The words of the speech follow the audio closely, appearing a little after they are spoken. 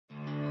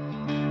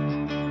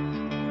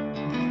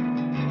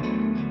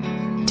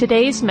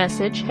Today's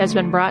message has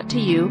been brought to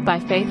you by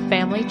Faith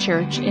Family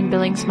Church in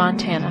Billings,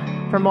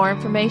 Montana. For more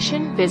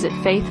information, visit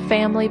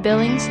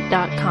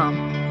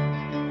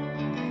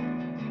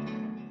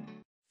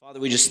faithfamilybillings.com. Father,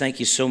 we just thank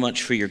you so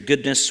much for your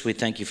goodness. We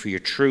thank you for your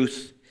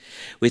truth.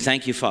 We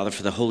thank you, Father,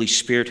 for the Holy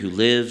Spirit who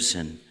lives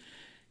and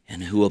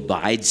who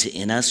abides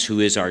in us, who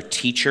is our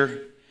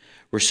teacher.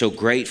 We're so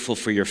grateful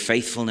for your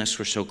faithfulness.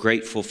 We're so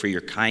grateful for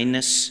your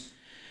kindness.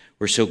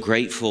 We're so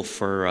grateful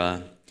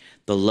for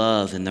the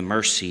love and the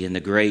mercy and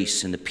the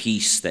grace and the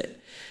peace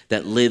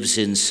that lives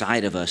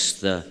inside of us,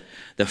 the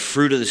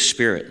fruit of the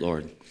Spirit,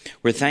 Lord.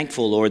 We're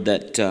thankful, Lord,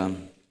 that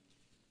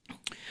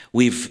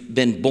we've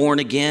been born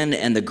again,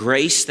 and the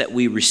grace that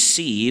we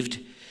received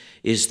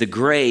is the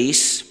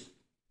grace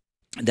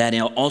that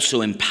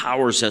also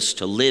empowers us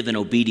to live in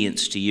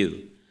obedience to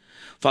you.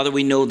 Father,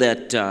 we know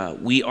that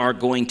we are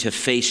going to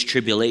face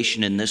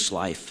tribulation in this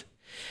life,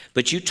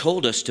 but you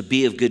told us to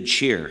be of good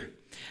cheer.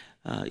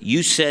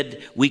 You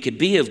said we could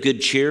be of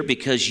good cheer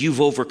because you've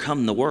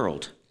overcome the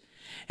world.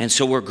 And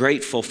so we're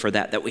grateful for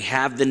that we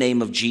have the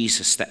name of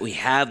Jesus, that we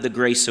have the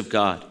grace of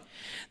God,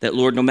 that,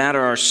 Lord, no matter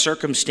our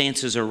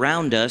circumstances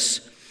around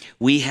us,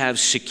 we have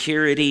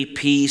security,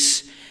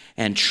 peace,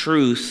 and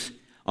truth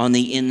on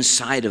the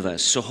inside of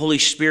us. So, Holy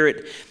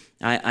Spirit,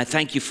 I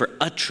thank you for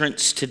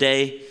utterance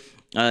today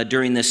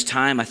during this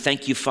time. I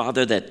thank you,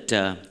 Father,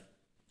 that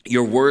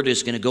your word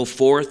is going to go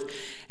forth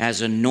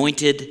as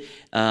anointed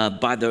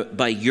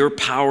by your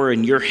power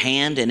and your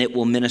hand, and it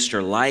will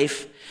minister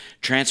life,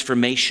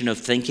 transformation of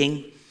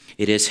thinking.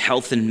 It is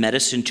health and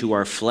medicine to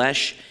our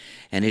flesh,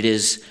 and it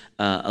is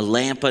a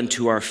lamp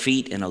unto our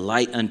feet and a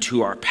light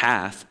unto our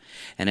path.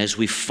 And as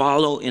we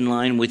follow in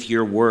line with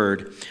your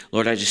word,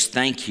 Lord, I just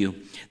thank you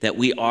that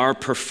we are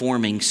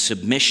performing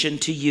submission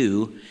to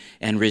you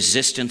and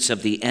resistance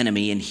of the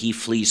enemy, and he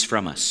flees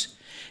from us.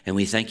 And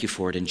we thank you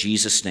for it in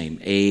Jesus'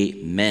 name.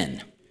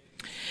 Amen.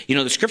 You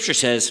know, the scripture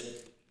says,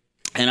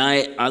 and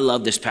I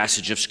love this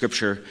passage of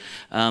scripture,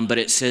 but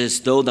it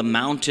says, though the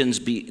mountains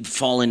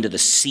fall into the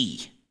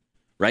sea,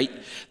 right?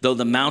 Though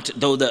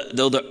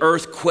the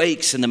earth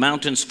quakes and the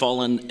mountains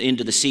fall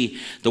into the sea,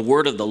 the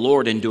word of the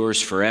Lord endures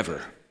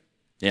forever.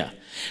 Yeah.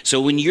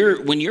 So when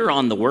you're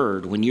on the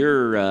word, when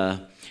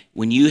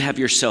you have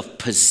yourself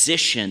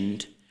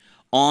positioned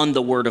on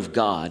the word of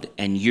God,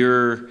 and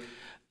you're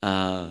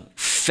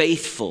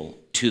faithful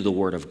to the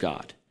word of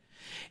God,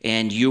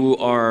 and you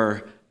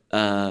are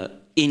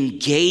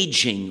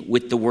engaging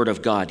with the word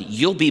of God,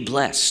 you'll be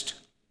blessed.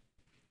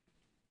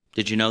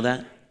 Did you know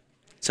that?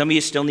 Some of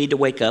you still need to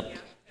wake up.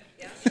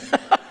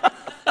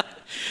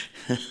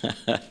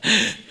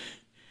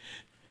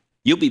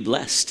 You'll be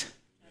blessed.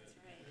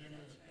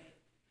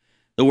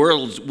 The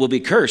world will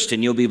be cursed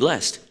and you'll be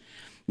blessed.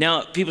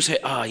 Now, people say,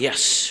 oh,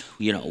 yes,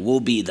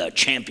 we'll be the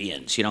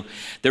champions.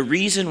 The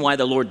reason why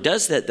the Lord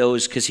does that, though,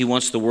 is because he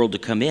wants the world to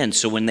come in.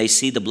 So when they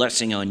see the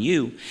blessing on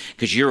you,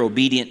 because you're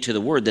obedient to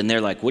the word, then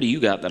they're like, what do you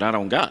got that I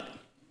don't got?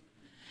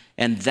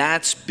 And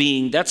that's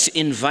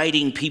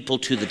inviting people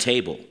to the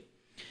table.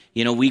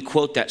 We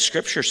quote that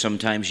scripture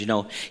sometimes,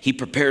 he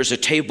prepares a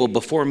table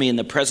before me in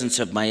the presence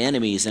of my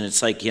enemies. And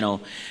it's like,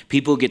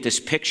 people get this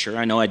picture.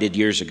 I know I did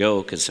years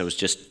ago because I was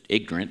just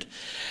ignorant.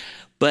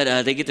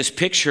 But they get this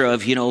picture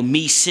of,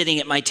 me sitting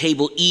at my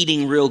table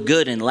eating real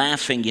good and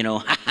laughing, ha,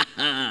 ha,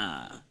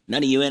 ha.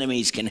 None of you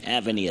enemies can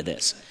have any of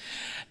this.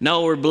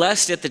 No, we're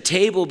blessed at the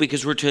table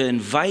because we're to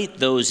invite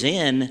those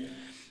in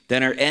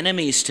that are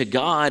enemies to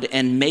God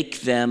and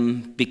make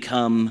them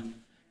become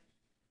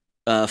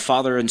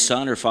father and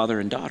son or father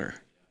and daughter,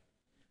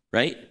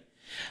 right?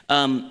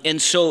 And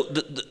so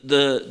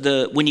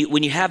when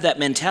you have that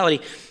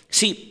mentality,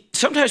 see,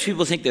 sometimes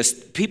people think this.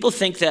 People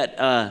think that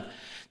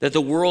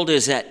the world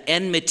is at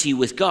enmity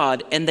with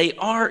God, and they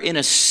are in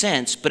a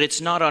sense, but it's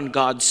not on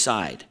God's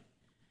side.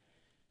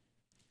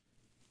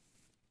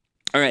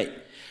 All right.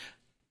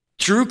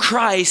 Through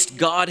Christ,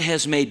 God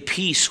has made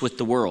peace with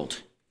the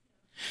world.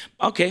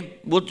 Okay,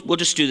 we'll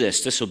just do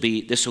this. This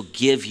will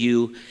give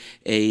you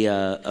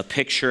a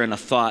picture and a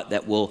thought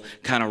that will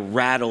kind of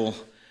rattle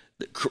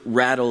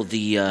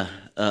the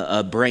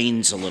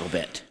brains a little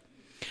bit.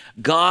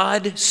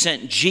 God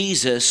sent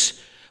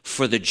Jesus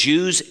for the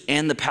Jews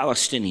and the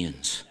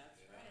Palestinians.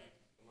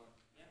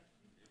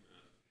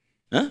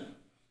 Huh?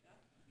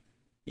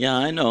 Yeah,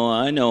 I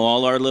know.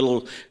 All our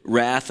little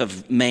wrath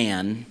of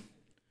man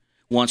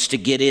wants to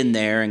get in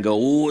there and go,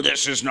 oh,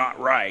 this is not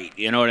right.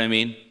 You know what I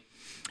mean?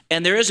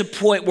 And there is a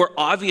point where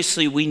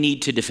obviously we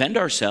need to defend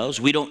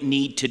ourselves. We don't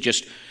need to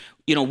just,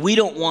 we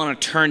don't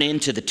want to turn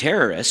into the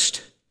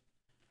terrorist.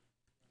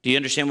 Do you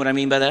understand what I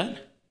mean by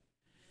that?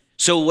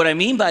 So what I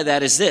mean by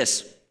that is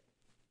this.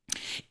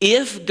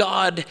 If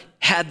God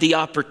had the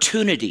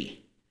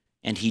opportunity,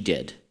 and he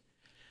did,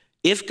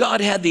 if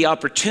God had the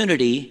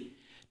opportunity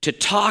to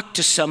talk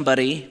to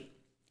somebody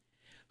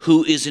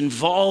who is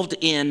involved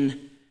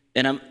in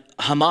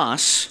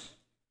Hamas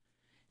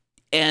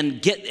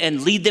and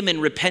lead them in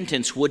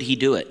repentance, would he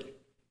do it?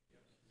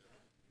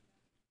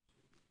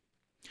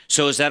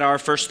 So is that our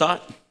first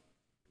thought?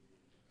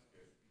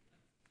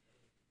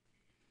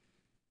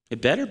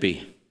 It better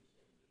be.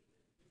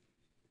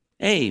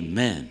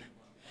 Amen.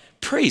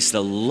 Praise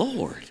the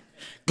Lord.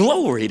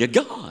 Glory to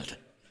God.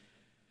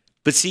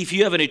 But see, if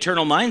you have an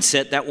eternal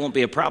mindset, that won't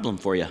be a problem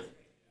for you.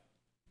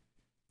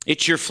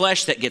 It's your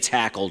flesh that gets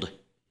hackled.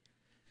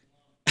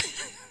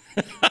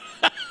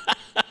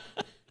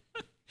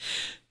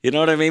 You know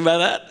what I mean by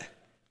that?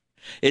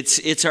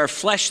 It's our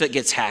flesh that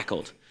gets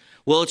hackled.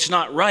 Well, it's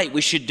not right.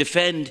 We should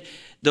defend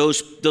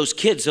those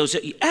kids.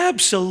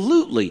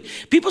 Absolutely.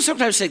 People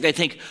sometimes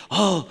think,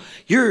 oh,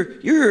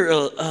 you're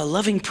a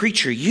loving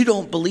preacher. You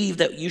don't believe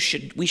that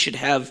we should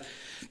have,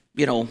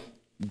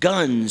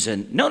 guns.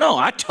 And no,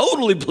 I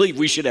totally believe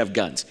we should have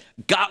guns.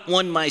 Got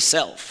one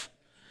myself,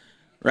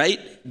 right?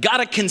 Got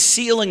to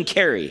conceal and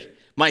carry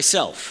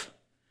myself,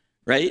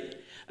 right?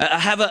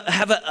 I've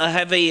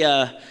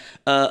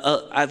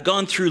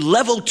gone through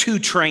level 2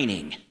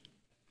 training.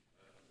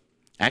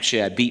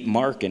 Actually, I beat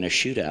Mark in a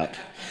shootout.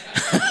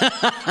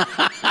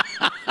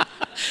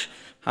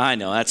 I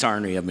know, that's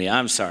ornery of me.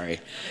 I'm sorry.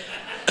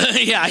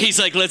 Yeah, he's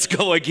like, let's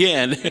go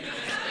again.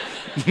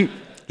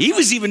 He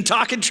was even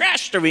talking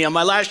trash to me on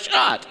my last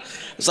shot. I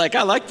was like,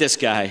 I like this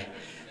guy.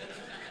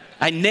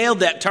 I nailed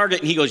that target,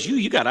 and he goes,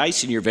 you got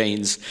ice in your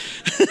veins.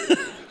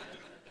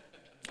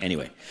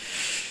 Anyway.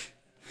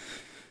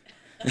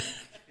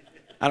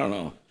 I don't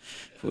know.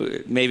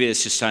 Maybe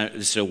it's just time.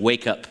 It's a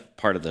wake-up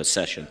part of the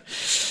session.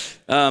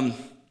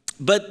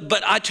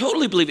 But I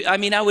totally believe it. I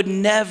mean, I would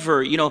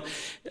never,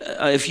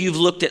 if you've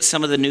looked at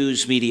some of the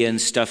news media and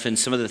stuff and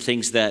some of the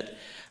things that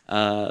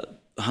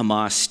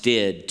Hamas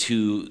did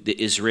to the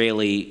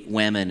Israeli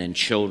women and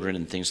children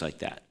and things like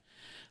that,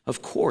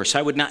 of course,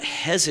 I would not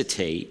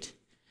hesitate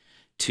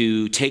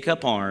to take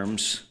up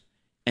arms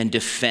and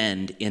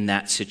defend in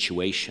that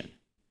situation.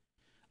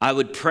 I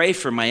would pray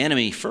for my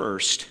enemy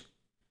first,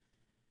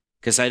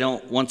 because I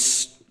don't,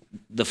 once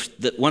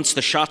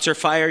the shots are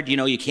fired,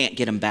 you can't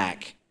get them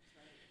back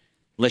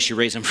unless you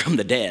raise them from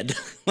the dead,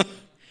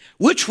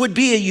 which would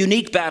be a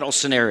unique battle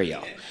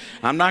scenario.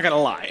 I'm not going to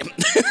lie.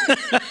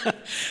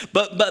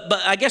 But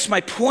I guess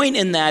my point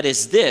in that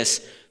is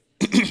this.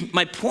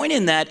 My point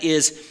in that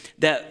is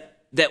that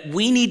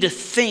we need to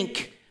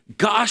think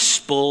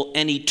gospel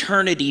and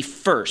eternity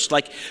first.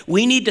 Like,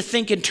 we need to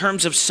think in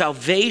terms of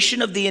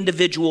salvation of the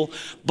individual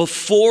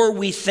before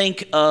we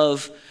think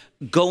of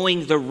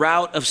going the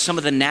route of some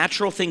of the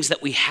natural things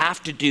that we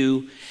have to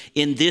do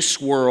in this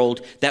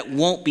world that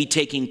won't be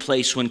taking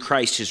place when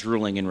Christ is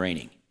ruling and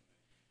reigning.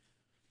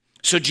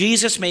 So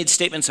Jesus made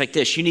statements like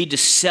this: you need to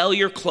sell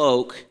your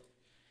cloak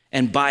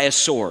and buy a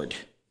sword.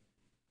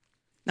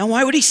 Now,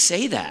 why would he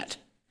say that?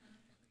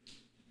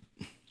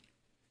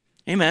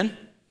 Amen.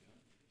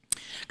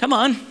 Come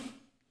on.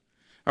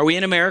 Are we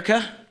in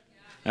America?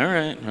 All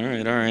right.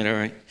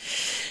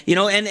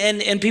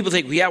 And people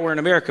think, well, yeah, we're in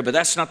America, but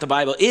that's not the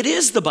Bible. It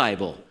is the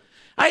Bible.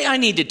 I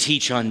need to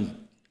teach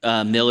on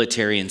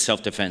military and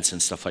self-defense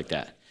and stuff like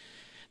that.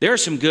 There are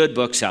some good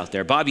books out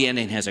there. Bobby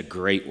Ending has a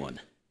great one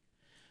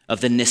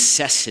of the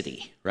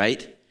necessity,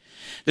 right?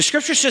 The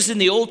scripture says in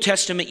the Old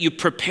Testament, you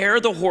prepare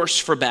the horse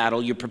for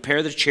battle, you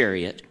prepare the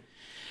chariot,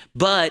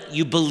 but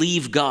you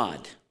believe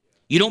God.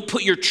 You don't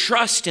put your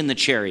trust in the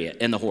chariot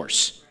and the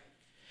horse.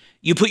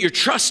 You put your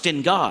trust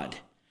in God.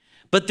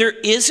 But there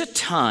is a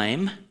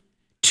time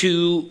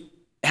to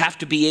have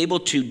to be able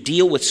to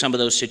deal with some of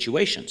those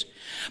situations.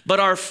 But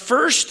our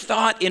first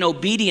thought in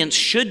obedience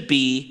should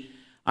be,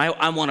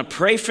 I want to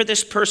pray for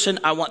this person.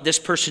 I want this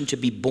person to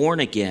be born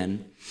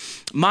again.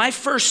 My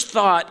first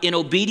thought in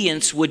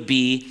obedience would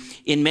be,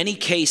 in many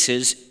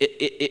cases,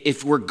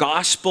 if we're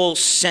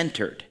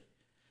gospel-centered,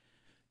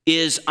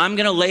 is I'm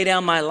going to lay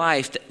down my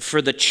life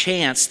for the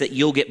chance that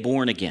you'll get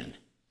born again.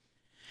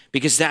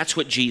 Because that's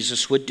what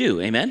Jesus would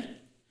do. Amen?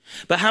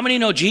 But how many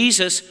know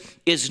Jesus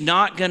is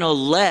not going to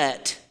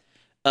let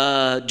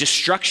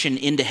destruction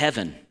into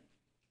heaven?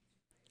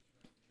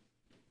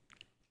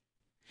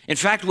 In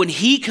fact, when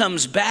he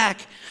comes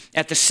back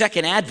at the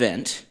second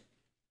advent,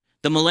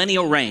 the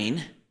millennial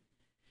reign,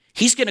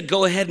 he's going to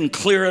go ahead and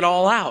clear it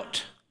all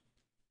out.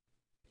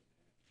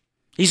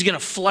 He's going to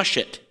flush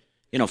it,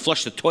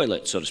 flush the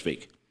toilet, so to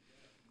speak.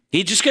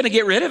 He's just going to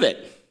get rid of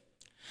it.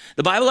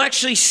 The Bible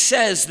actually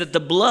says that the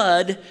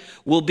blood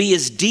will be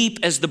as deep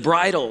as the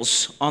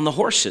bridles on the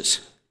horses.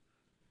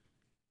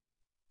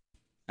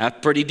 That's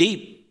pretty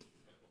deep.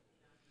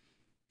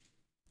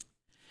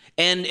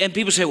 And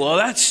people say, well,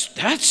 that's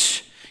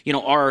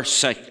our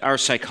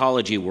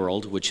psychology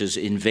world, which has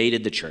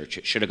invaded the church.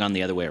 It should have gone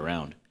the other way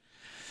around.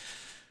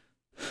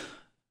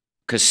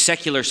 Because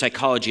secular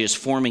psychology is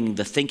forming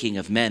the thinking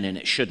of men, and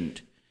it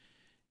shouldn't.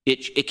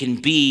 It can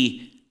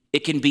be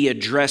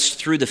addressed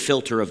through the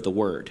filter of the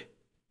word,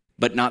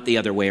 but not the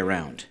other way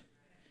around.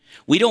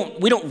 We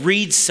don't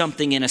read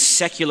something in a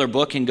secular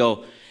book and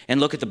go and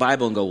look at the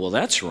Bible and go, well,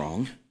 that's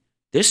wrong.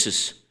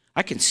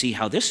 I can see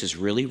how this is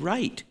really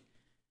right.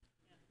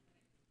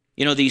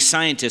 These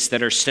scientists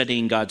that are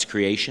studying God's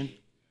creation,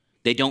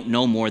 they don't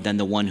know more than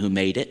the one who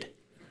made it.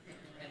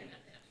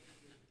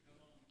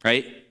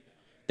 Right?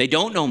 They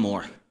don't know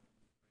more.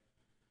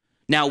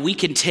 Now, we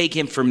can take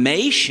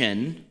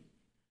information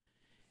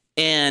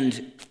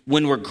And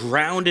when we're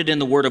grounded in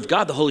the Word of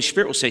God, the Holy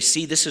Spirit will say,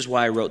 see, this is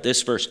why I wrote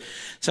this verse.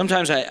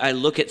 Sometimes I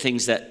look at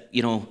things that,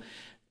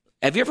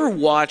 have you ever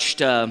watched,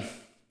 how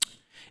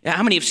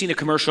many have seen a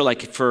commercial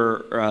like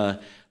for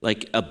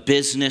like a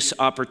business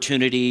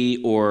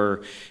opportunity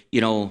or,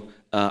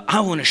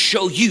 I want to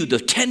show you the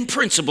 10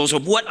 principles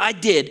of what I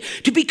did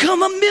to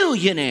become a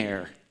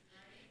millionaire.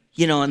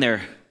 And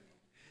they're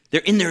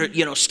in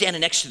there,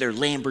 standing next to their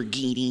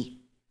Lamborghini.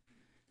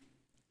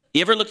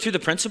 You ever look through the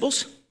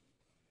principles?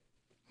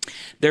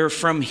 They're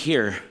from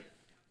here.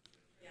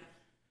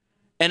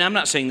 And I'm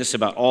not saying this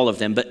about all of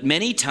them, but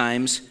many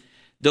times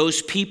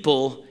those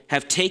people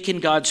have taken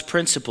God's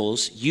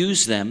principles,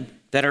 used them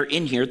that are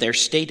in here, they're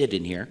stated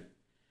in here,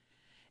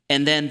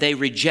 and then they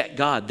reject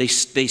God. They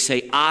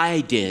say, I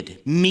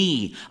did,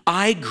 me,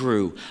 I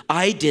grew,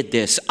 I did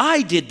this,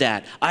 I did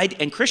that.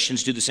 And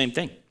Christians do the same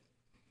thing.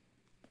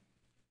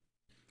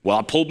 Well,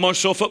 I pulled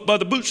myself up by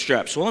the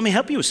bootstraps. Well, let me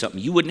help you with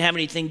something. You wouldn't have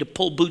anything to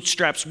pull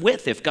bootstraps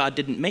with if God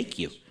didn't make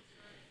you.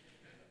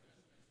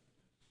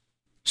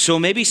 So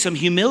maybe some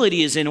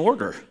humility is in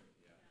order.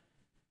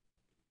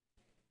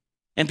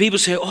 And people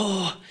say,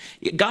 oh,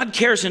 God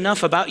cares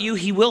enough about you,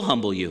 he will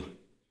humble you.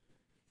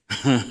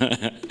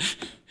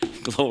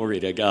 Glory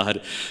to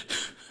God.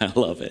 I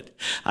love it.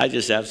 I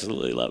just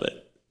absolutely love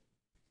it.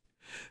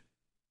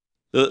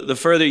 The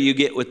further you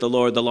get with the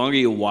Lord, the longer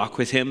you walk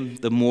with him,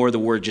 the more the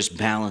word just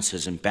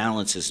balances and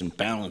balances and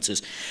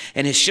balances.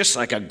 And it's just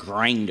like a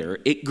grinder.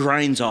 It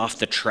grinds off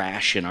the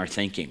trash in our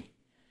thinking,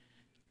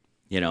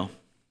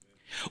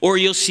 Or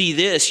you'll see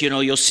this,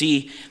 you'll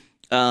see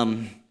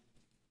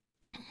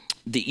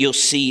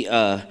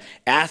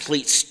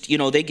athletes,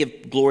 they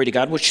give glory to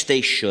God, which they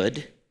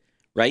should,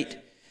 right?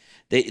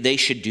 They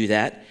should do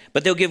that.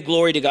 But they'll give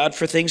glory to God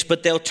for things,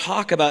 but they'll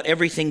talk about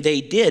everything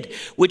they did,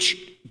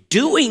 which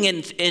doing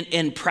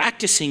and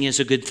practicing is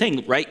a good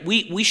thing, right?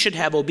 We should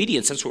have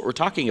obedience. That's what we're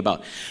talking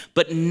about.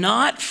 But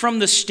not from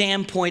the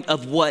standpoint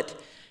of what,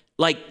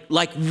 like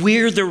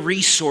we're the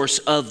resource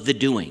of the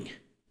doing.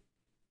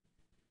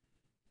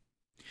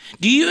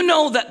 Do you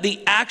know that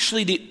the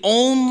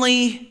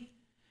only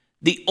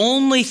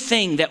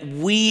thing that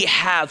we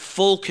have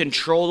full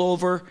control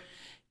over,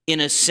 in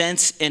a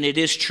sense, and it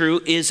is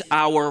true, is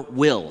our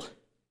will?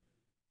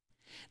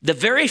 The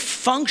very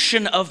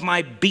function of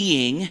my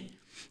being,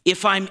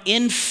 if I'm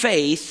in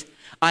faith,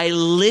 I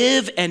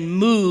live and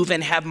move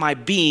and have my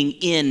being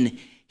in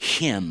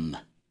him.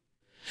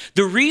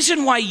 The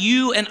reason why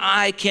you and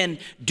I can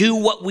do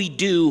what we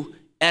do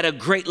at a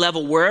great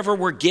level, wherever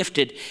we're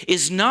gifted,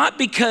 is not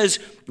because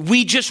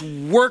we just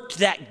worked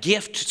that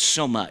gift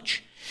so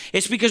much.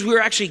 It's because we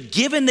were actually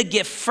given the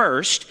gift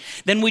first,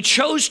 then we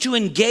chose to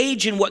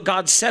engage in what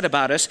God said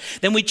about us,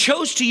 then we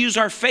chose to use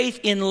our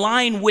faith in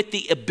line with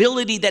the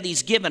ability that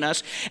he's given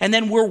us, and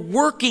then we're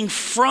working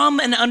from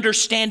an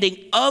understanding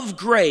of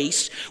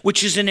grace,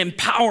 which is an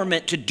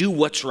empowerment to do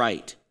what's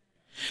right.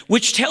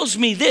 Which tells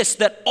me this,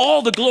 that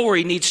all the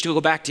glory needs to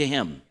go back to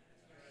him.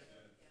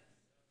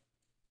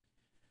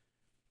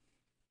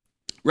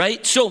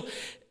 Right? So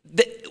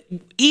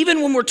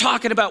even when we're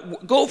talking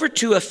about, go over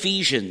to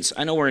Ephesians.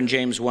 I know we're in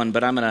James 1,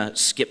 but I'm going to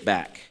skip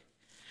back.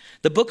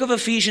 The book of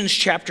Ephesians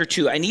chapter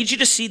 2. I need you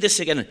to see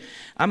this again.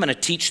 I'm going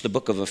to teach the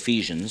book of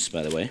Ephesians,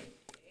 by the way.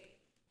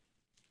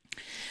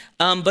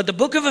 But the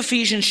book of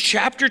Ephesians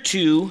chapter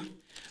 2,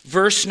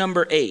 verse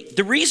number 8.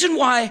 The reason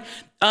why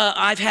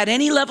I've had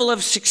any level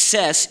of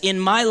success in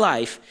my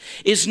life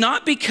is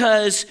not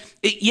because,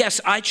 yes,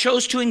 I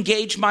chose to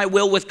engage my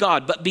will with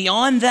God, but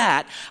beyond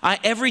that,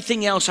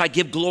 everything else I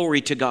give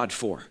glory to God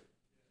for.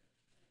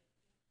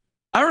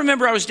 I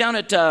remember I was down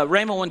at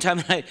Rhema one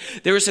time, and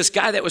there was this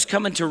guy that was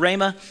coming to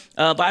Rhema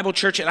Bible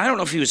Church, and I don't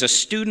know if he was a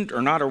student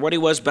or not or what he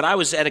was, but I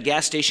was at a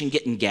gas station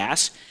getting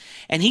gas,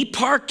 and he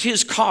parked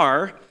his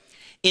car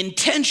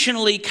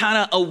intentionally kind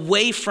of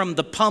away from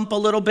the pump a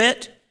little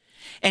bit.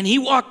 And he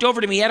walked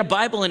over to me, he had a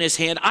Bible in his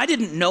hand. I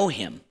didn't know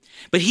him,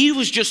 but he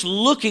was just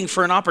looking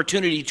for an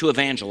opportunity to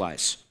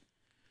evangelize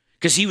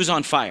because he was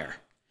on fire.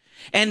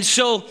 And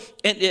so,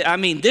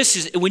 this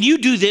is, when you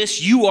do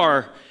this,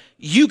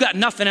 you got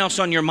nothing else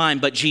on your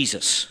mind but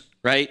Jesus,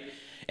 right?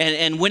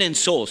 And winning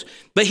souls.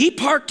 But he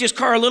parked his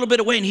car a little bit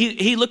away, and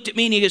he looked at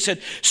me and he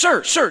said,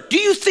 Sir, do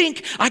you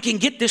think I can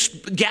get this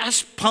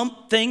gas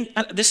pump thing?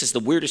 This is the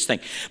weirdest thing.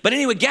 But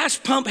anyway, gas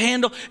pump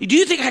handle, do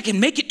you think I can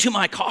make it to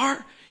my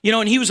car?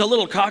 And he was a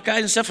little cockeyed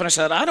and stuff, and I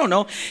said, I don't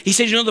know. He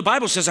said, the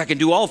Bible says I can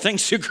do all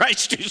things through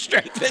Christ who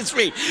strengthens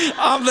me.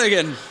 I'm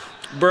thinking,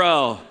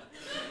 bro,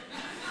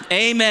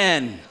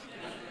 amen.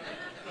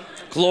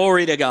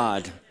 Glory to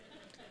God.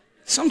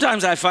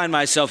 Sometimes I find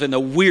myself in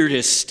the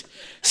weirdest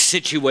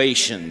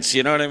situations,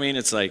 you know what I mean?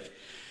 It's like,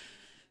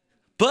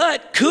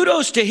 but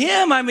kudos to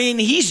him.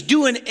 He's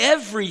doing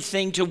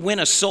everything to win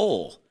a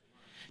soul,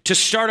 to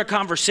start a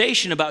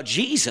conversation about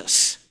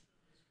Jesus.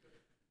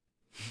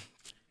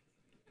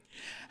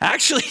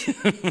 Actually,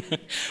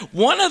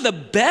 one of the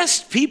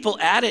best people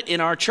at it in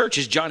our church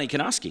is Johnny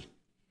Kanoski.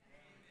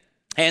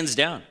 Hands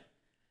down.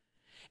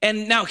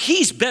 And now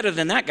he's better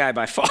than that guy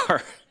by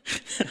far.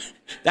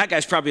 that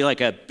guy's probably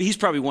he's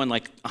probably won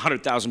like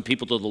 100,000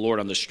 people to the Lord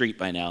on the street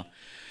by now,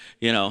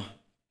 you know.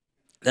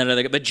 That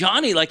other guy. But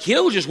Johnny, like,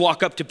 he'll just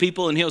walk up to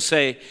people and he'll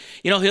say,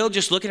 you know, he'll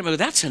just look at him and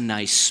go, that's a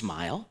nice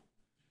smile.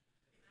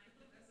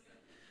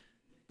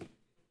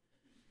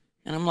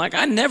 And I'm like,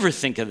 I never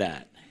think of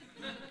that.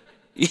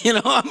 You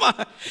know,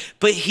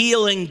 but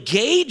he'll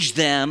engage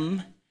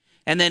them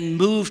and then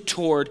move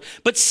toward.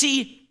 But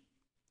see,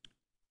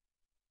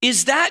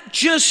 is that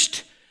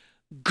just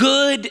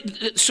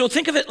good? So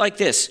think of it like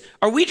this.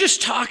 Are we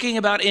just talking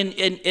about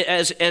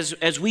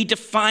as we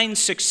define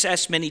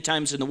success many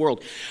times in the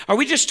world? Are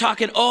we just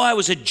talking, oh, I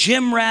was a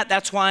gym rat,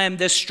 that's why I'm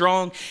this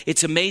strong.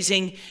 It's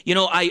amazing. You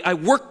know, I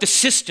work the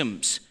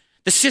systems.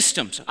 The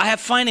systems. I have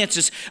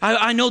finances.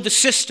 I know the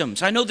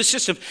systems. I know the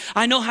system.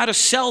 I know how to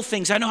sell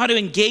things. I know how to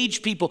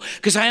engage people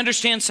because I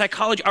understand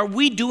psychology. Are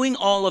we doing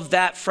all of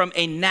that from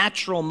a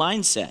natural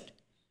mindset?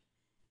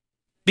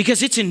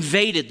 Because it's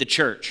invaded the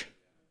church.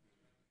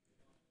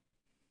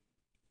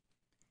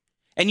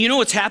 And you know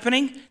what's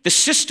happening? The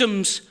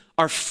systems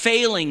are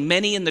failing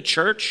many in the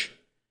church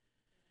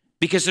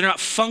because they're not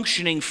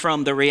functioning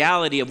from the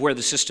reality of where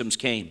the systems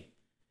came.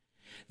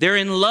 They're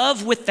in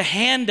love with the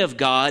hand of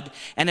God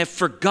and have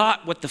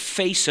forgot what the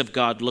face of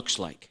God looks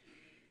like.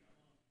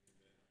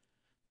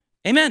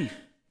 Amen.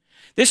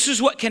 This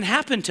is what can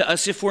happen to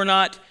us if we're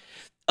not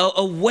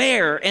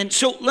aware. And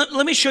so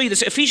let me show you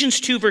this. Ephesians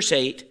 2, verse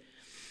 8.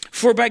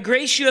 For by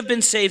grace you have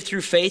been saved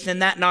through faith,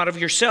 and that not of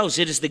yourselves.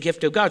 It is the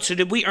gift of God. So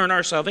did we earn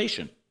our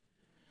salvation?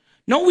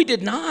 No, we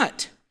did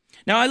not.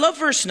 Now I love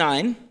verse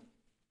 9.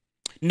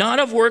 Not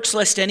of works,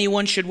 lest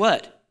anyone should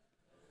what?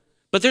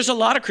 But there's a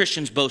lot of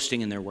Christians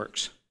boasting in their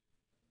works.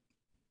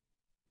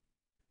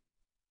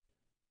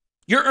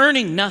 You're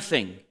earning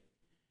nothing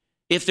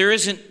if there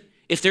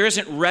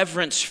isn't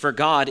reverence for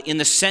God in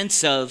the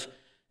sense of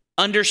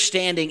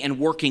understanding and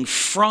working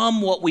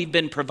from what we've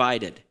been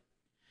provided.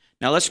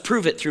 Now let's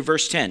prove it through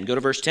verse 10. Go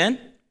to verse 10.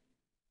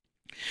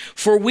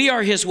 For we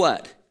are his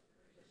what?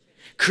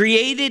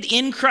 Created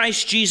in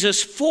Christ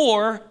Jesus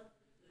for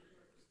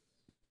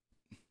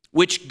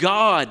which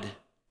God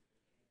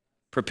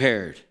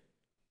prepared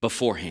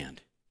beforehand,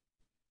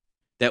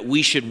 that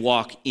we should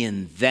walk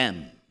in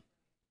them.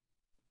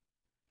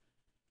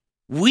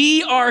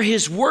 We are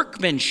his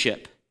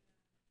workmanship,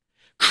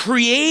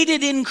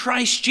 created in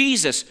Christ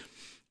Jesus.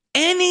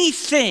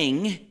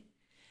 Anything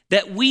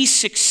that we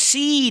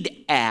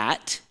succeed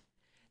at,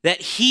 that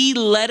he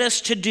led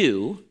us to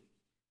do,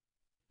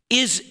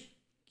 is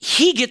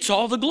he gets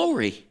all the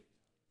glory.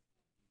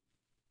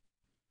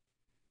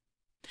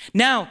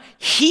 Now,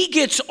 he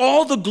gets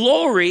all the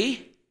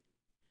glory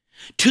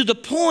to the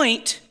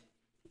point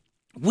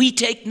we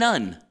take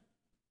none.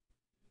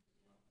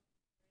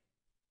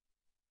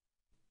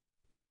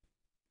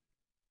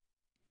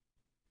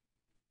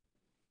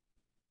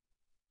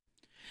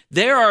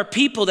 There are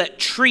people that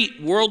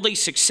treat worldly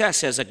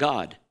success as a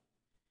god.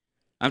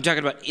 I'm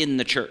talking about in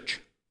the church.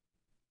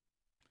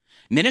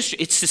 Ministry,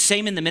 it's the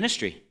same in the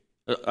ministry.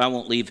 I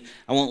won't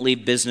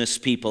leave business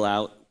people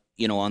out,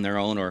 you know, on their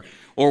own or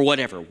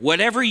whatever.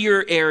 Whatever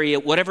your area,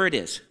 whatever it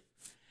is.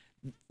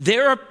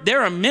 There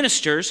are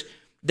ministers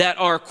that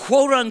are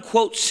quote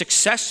unquote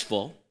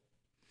successful.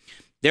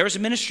 There was a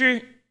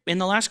ministry in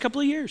the last couple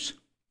of years.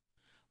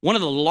 One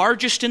of the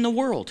largest in the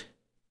world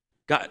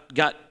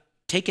got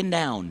taken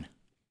down.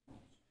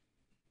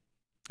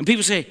 And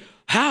people say,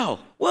 how?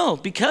 Well,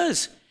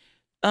 because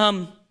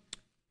when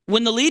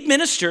the lead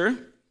minister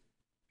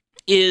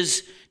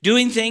is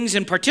doing things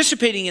and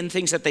participating in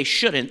things that they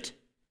shouldn't,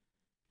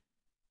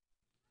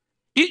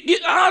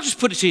 I'll just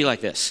put it to you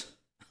like this.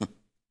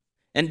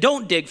 And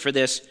don't dig for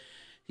this.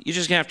 You're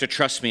just going to have to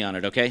trust me on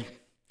it, okay?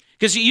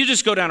 Because you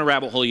just go down a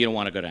rabbit hole you don't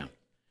want to go down.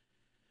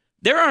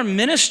 There are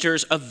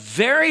ministers of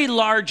very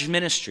large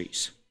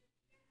ministries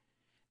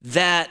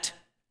that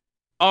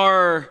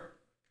are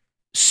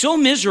so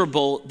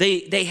miserable,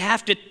 they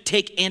have to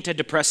take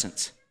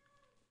antidepressants.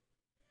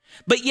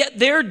 But yet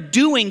they're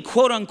doing,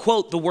 quote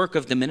unquote, the work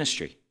of the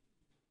ministry.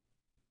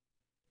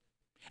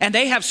 And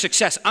they have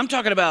success. I'm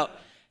talking about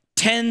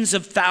tens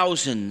of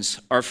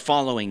thousands are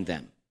following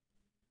them.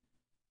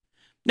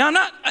 Now,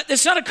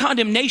 it's not a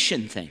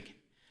condemnation thing.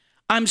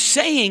 I'm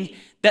saying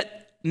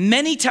that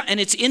many times,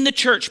 and it's in the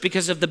church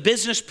because of the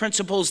business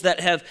principles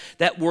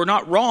that were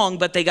not wrong,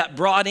 but they got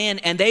brought in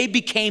and they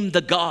became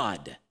the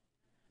God.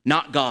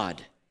 Not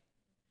God.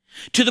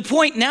 To the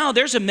point now,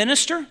 there's a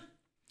minister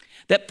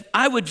that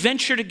I would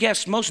venture to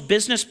guess most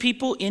business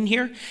people in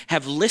here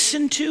have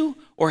listened to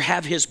or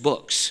have his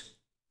books,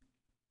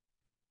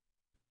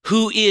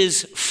 who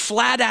is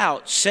flat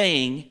out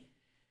saying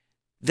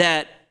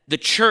that the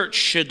church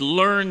should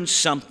learn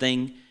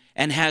something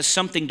and has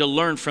something to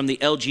learn from the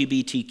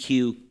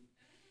LGBTQ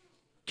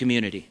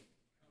community.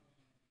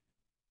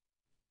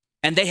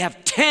 And they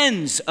have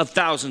tens of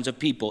thousands of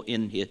people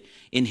in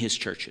his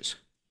churches.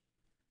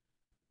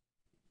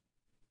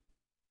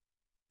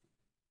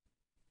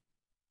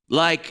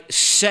 Like,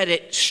 set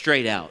it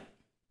straight out.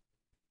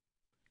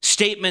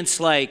 Statements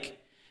like,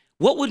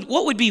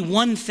 What would be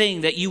one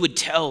thing that you would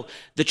tell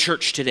the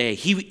church today?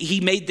 He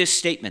made this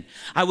statement.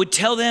 I would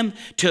tell them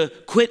to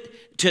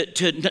quit,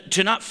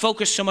 to not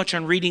focus so much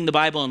on reading the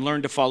Bible and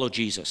learn to follow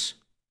Jesus.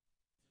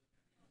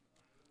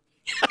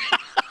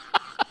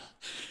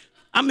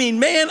 I mean,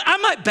 man, I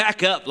might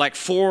back up like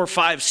 4 or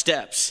 5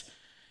 steps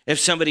if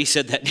somebody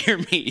said that near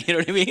me. You know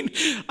what I mean?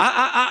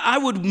 I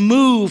would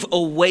move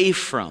away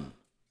from.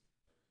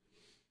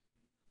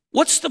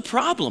 What's the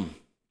problem?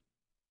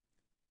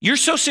 You're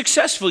so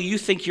successful, you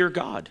think you're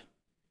God.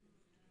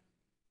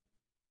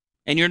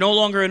 And you're no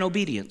longer in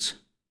obedience.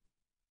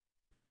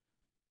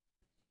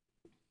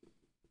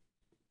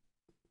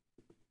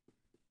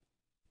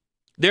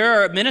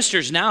 There are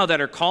ministers now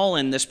that are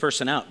calling this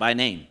person out by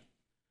name.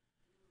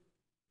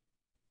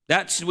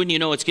 That's when you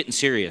know it's getting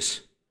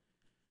serious.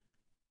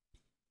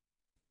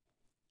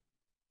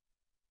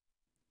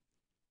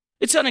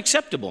 It's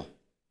unacceptable.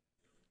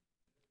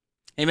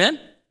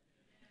 Amen?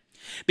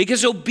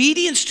 Because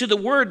obedience to the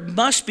word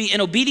must be,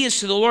 and obedience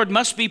to the Lord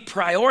must be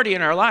priority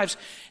in our lives.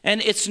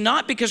 And it's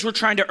not because we're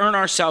trying to earn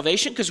our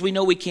salvation, because we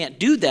know we can't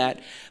do that,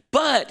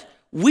 but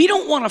we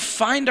don't want to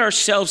find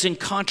ourselves in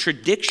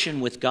contradiction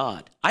with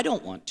God. I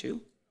don't want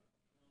to.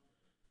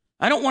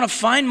 I don't want to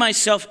find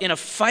myself in a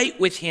fight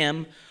with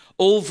him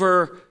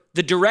over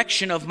the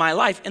direction of my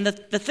life. And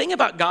the thing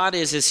about God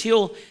is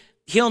he'll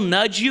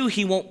nudge you,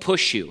 he won't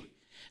push you.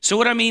 So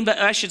what I mean, but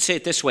I should say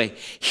it this way,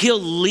 he'll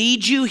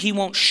lead you, he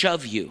won't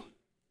shove you.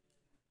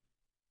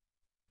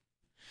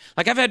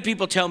 Like I've had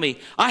people tell me,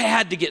 I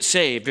had to get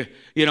saved,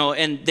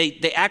 and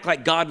they act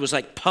like God was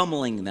like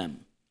pummeling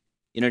them.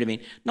 You know what I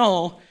mean?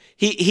 No,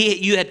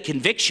 you had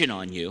conviction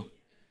on you,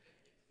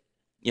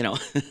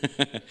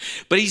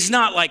 but he's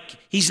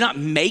not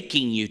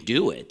making you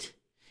do it.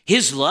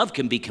 His love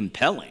can be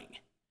compelling,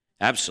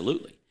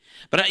 absolutely.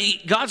 But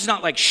God's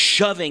not like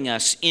shoving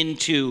us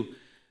into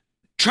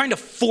trying to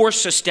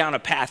force us down a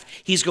path.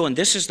 He's going,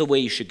 this is the way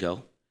you should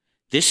go.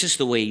 This is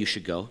the way you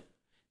should go.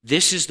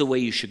 This is the way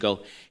you should go.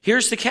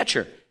 Here's the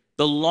catcher.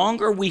 The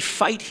longer we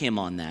fight him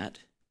on that,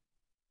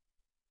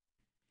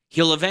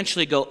 he'll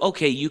eventually go,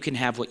 okay, you can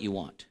have what you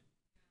want.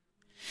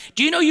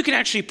 Do you know you can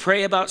actually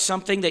pray about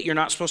something that you're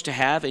not supposed to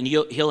have and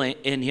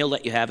he'll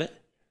let you have it?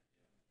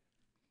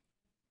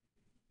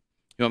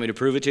 You want me to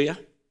prove it to you?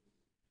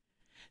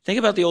 Think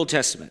about the Old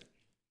Testament.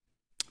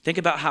 Think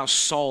about how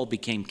Saul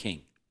became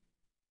king.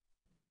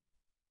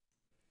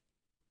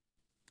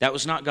 That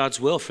was not God's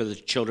will for the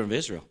children of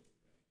Israel.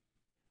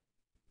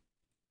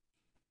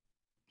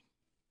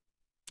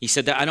 He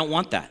said that, I don't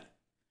want that.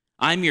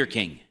 I'm your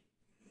king.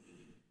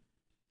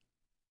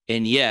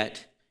 And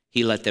yet,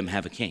 he let them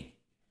have a king.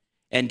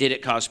 And did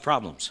it cause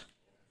problems?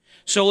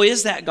 So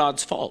is that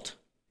God's fault?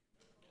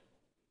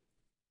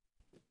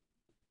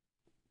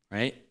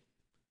 Right?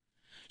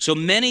 So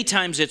many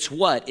times it's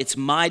what? It's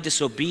my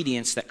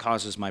disobedience that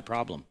causes my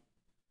problem.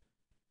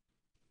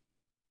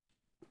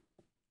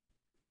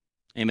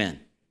 Amen.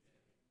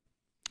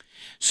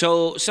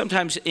 So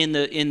sometimes in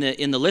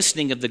the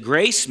listening of the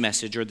grace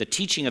message or the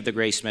teaching of the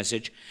grace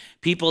message,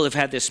 people have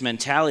had this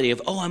mentality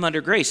of, I'm under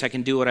grace. I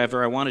can do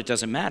whatever I want. It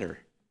doesn't matter.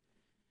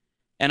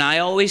 And I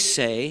always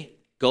say,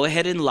 go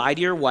ahead and lie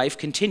to your wife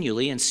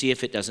continually and see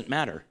if it doesn't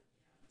matter.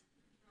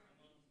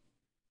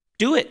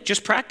 Do it.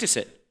 Just practice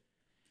it.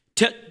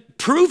 To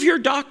prove your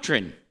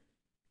doctrine.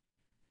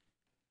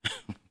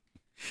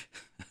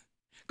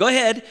 Go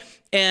ahead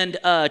and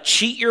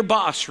cheat your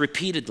boss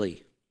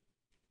repeatedly.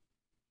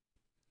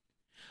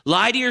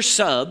 Lie to your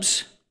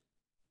subs,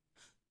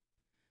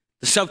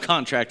 the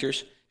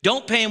subcontractors.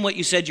 Don't pay them what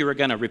you said you were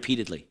going to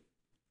repeatedly.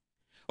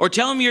 Or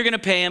tell them you're going to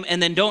pay them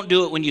and then don't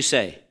do it when you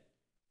say.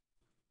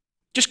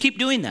 Just keep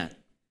doing that.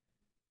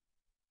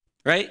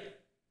 Right?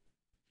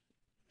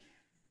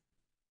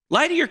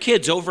 Lie to your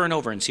kids over and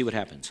over and see what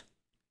happens.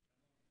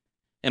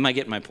 Am I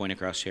getting my point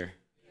across here?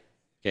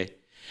 Okay.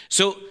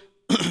 So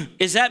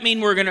does that mean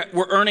we're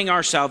earning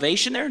our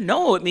salvation there?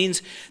 No, it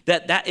means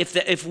that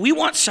if we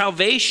want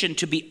salvation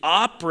to be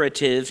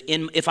operative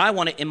if I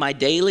want it in my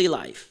daily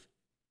life,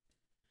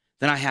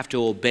 then I have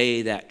to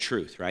obey that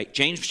truth, right?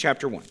 James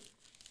chapter 1.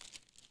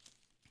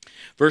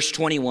 Verse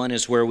 21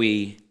 is where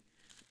we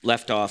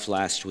left off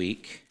last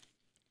week,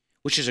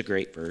 which is a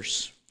great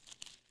verse.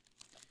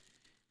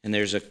 And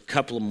there's a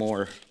couple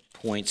more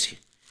points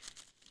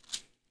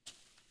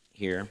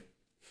here.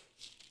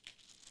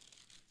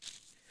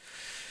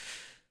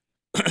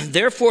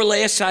 Therefore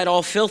lay aside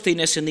all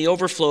filthiness and the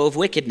overflow of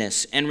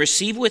wickedness, and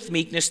receive with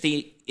meekness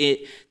the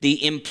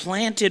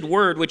implanted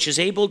word which is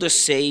able to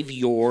save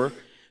your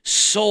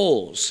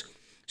souls.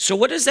 So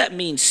what does that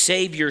mean,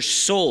 save your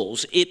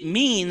souls? It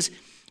means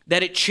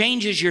that it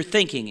changes your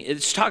thinking.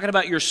 It's talking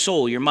about your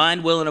soul, your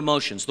mind, will, and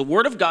emotions. The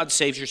word of God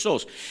saves your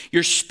souls.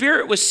 Your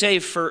spirit was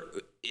saved for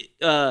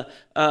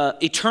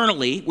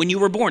eternally when you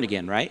were born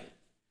again, right?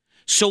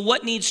 So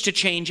what needs to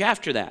change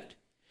after that?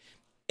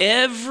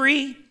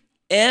 Every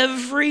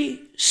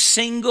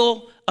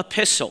single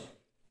epistle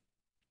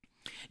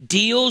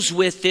deals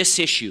with this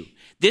issue.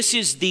 This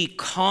is the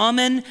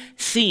common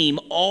theme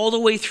all the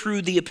way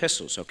through the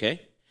epistles,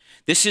 okay?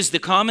 This is the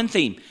common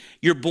theme.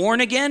 You're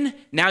born again,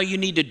 now you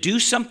need to do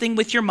something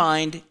with your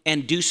mind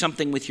and do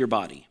something with your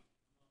body.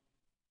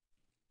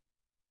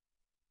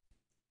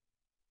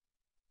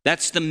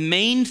 That's the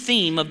main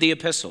theme of the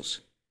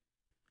epistles.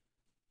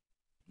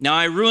 Now,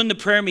 I ruined the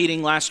prayer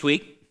meeting last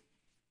week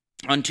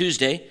on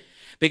Tuesday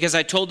because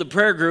I told the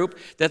prayer group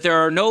that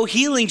there are no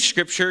healing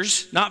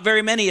scriptures, not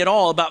very many at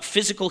all, about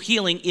physical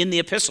healing in the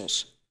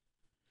epistles.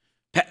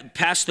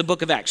 Past the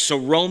book of Acts, so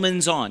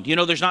Romans on. Do you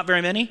know there's not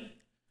very many?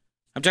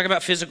 I'm talking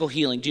about physical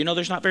healing. Do you know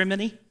there's not very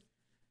many?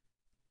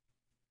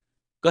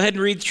 Go ahead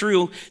and read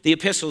through the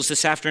epistles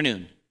this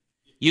afternoon.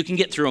 You can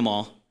get through them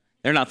all.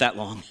 They're not that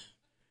long.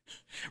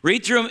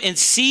 Read through them and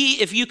see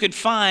if you can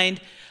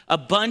find a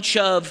bunch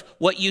of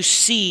what you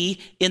see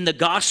in the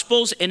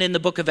Gospels and in the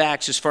book of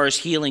Acts as far as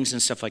healings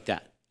and stuff like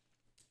that.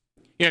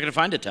 You're not going to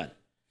find a ton.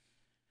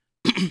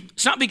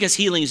 It's not because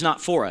healing is not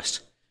for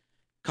us,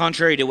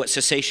 contrary to what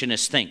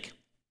cessationists think.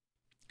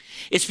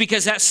 It's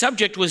because that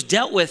subject was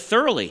dealt with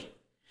thoroughly.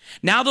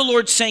 Now the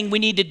Lord's saying we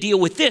need to deal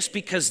with this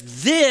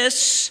because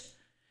this,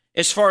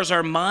 as far as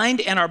our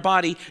mind and our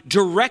body,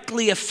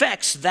 directly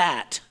affects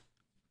that.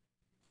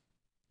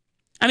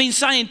 I mean,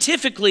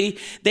 scientifically,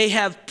 they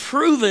have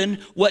proven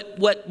what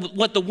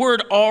the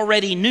Word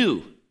already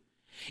knew.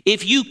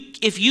 If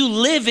you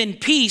live in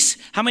peace,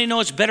 how many know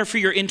it's better for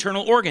your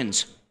internal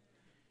organs?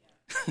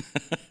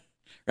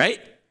 Right?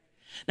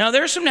 Now,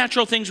 there are some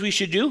natural things we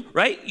should do,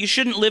 right? You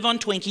shouldn't live on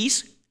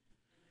Twinkies.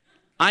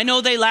 I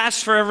know they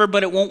last forever,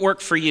 but it won't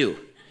work for you.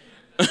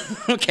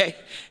 Okay?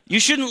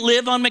 You shouldn't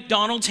live on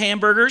McDonald's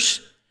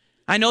hamburgers.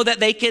 I know that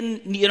they can,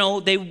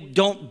 they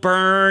don't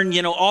burn,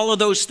 all of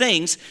those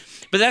things,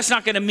 but that's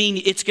not going to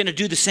mean it's going to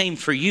do the same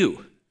for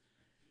you.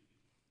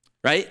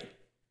 Right?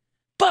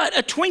 But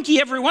a Twinkie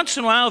every once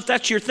in a while, if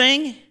that's your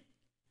thing,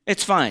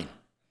 it's fine.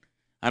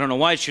 I don't know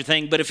why it's your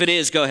thing, but if it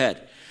is, go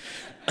ahead.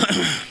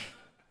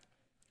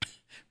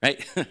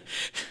 Right?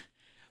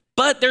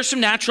 But there's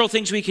some natural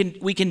things we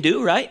can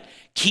do, right?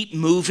 Keep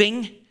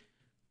moving.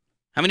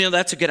 How many know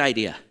that's a good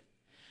idea?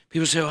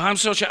 People say, I'm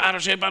so out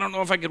of shape, I don't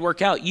know if I could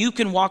work out. You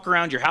can walk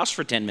around your house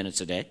for 10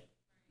 minutes a day.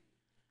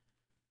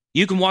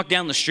 You can walk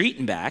down the street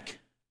and back.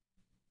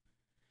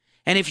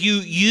 And if you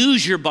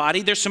use your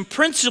body, there's some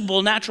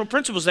natural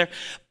principles there.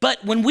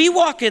 But when we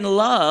walk in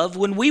love,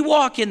 when we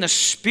walk in the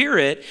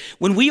Spirit,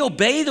 when we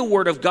obey the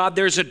Word of God,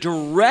 there's a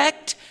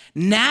direct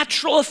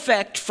natural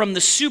effect from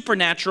the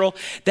supernatural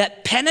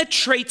that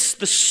penetrates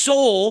the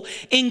soul,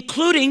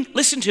 including,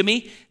 listen to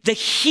me, the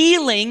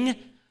healing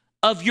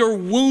of your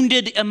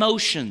wounded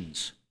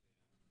emotions.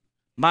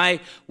 In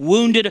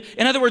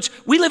other words,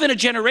 we live in a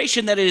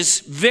generation that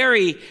is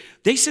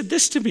they said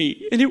this to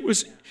me, and it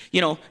was,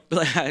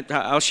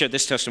 I'll share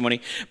this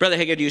testimony. Brother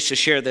Haggard used to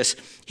share this.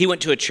 He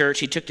went to a church,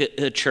 he took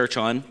a church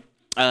on,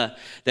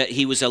 that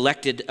he was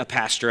elected a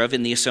pastor of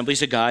in the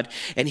Assemblies of God,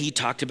 and he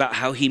talked about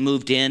how he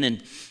moved in,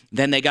 and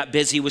then they got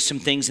busy with some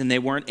things, and they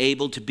weren't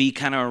able to be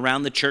kind of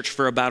around the church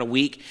for about a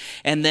week,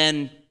 and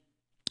then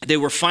they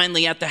were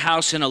finally at the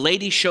house, and a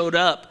lady showed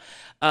up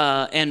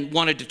and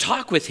wanted to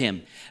talk with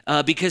him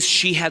because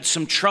she had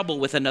some trouble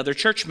with another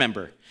church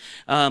member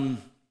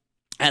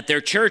at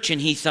their church,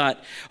 and he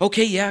thought,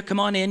 okay, yeah, come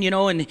on in,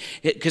 and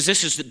because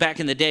this is back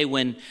in the day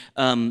when,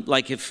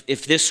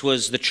 if this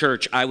was the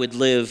church, I would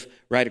live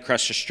right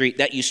across the street.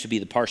 That used to be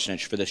the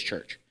parsonage for this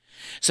church.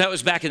 So that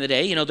was back in the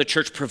day. The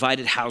church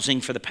provided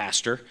housing for the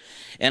pastor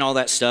and all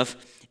that stuff.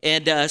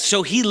 And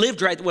so he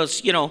lived right,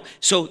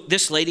 so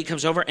this lady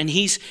comes over and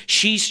she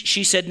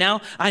said,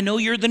 now, I know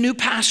you're the new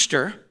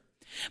pastor,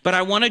 but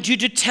I wanted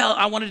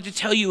to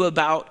tell you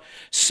about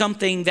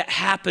something that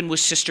happened with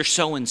Sister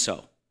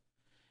so-and-so.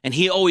 And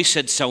he always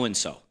said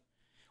so-and-so.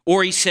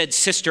 Or he said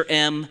Sister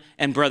M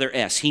and Brother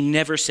S. He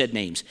never said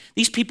names.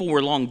 These people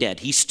were long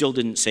dead. He still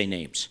didn't say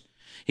names.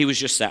 He was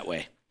just that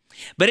way.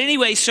 But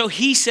anyway, so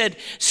he said,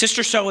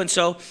 Sister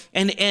so-and-so,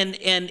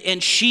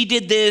 and she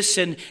did this,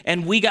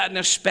 and we got in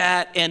a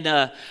spat,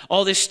 and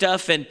all this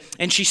stuff, and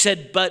she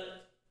said,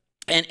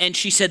 and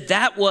she said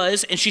that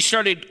was, and she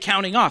started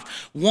counting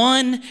off.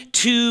 1,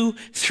 2,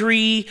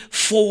 3,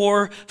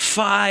 4,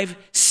 5,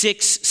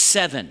 6,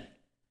 7.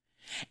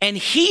 And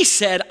he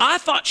said, I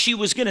thought she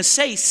was going to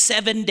say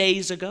 7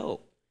 days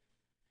ago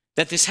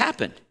that this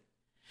happened.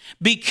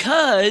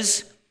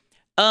 Because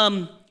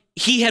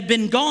he had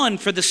been gone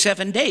for the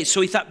 7 days.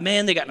 So he thought,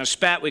 man, they got in a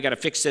spat. We got to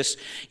fix this.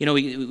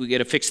 We got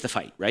to fix the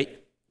fight, right?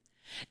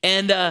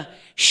 And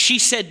she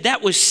said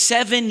that was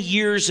 7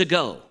 years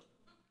ago.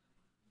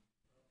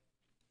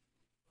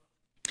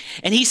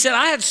 And he said,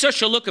 I had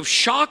such a look of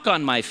shock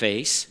on my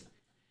face.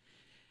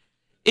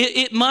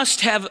 It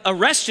must have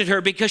arrested her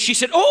because she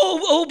said,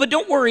 but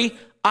don't worry,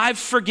 I've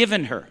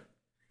forgiven her.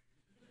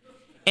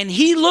 And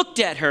he looked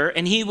at her,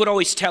 and he would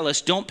always tell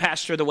us, don't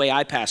pastor the way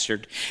I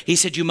pastored. He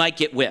said, you might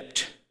get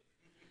whipped.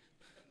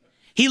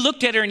 He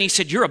looked at her and he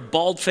said, you're a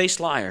bald-faced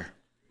liar.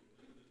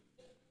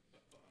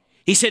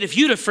 He said, if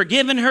you'd have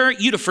forgiven her,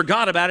 you'd have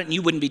forgot about it and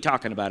you wouldn't be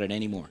talking about it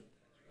anymore.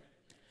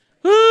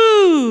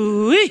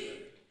 Ooh-wee.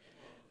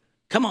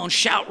 Come on,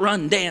 shout,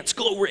 run, dance,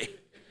 glory.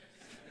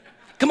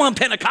 Come on,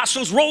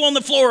 Pentecostals, roll on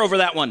the floor over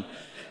that one.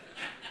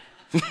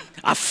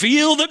 I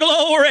feel the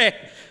glory.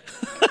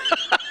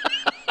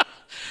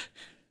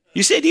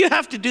 You say, do you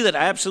have to do that?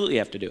 I absolutely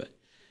have to do it.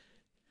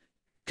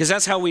 Because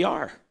that's how we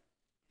are.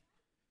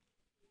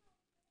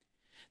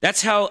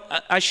 That's how,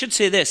 I should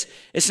say this,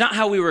 it's not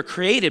how we were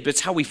created, but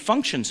it's how we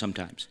function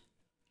sometimes.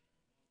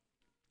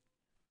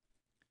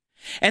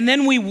 And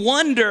then we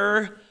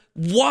wonder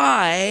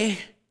why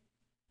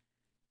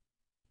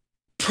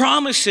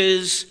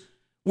promises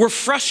were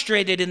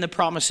frustrated in the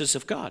promises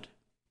of God.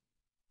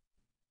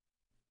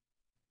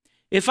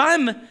 If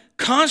I'm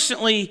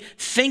constantly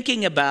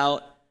thinking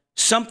about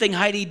something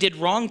Heidi did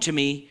wrong to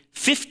me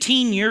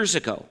 15 years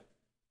ago,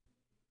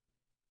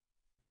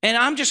 and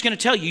I'm just going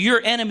to tell you,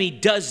 your enemy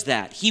does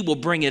that. He will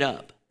bring it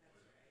up.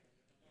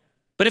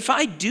 But if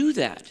I do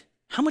that,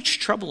 how much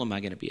trouble am I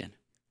going to be in?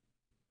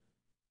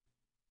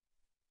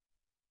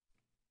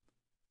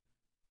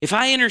 If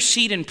I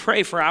intercede and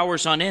pray for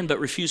hours on end but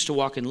refuse to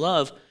walk in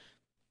love,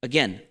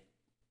 again,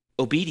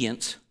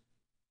 obedience,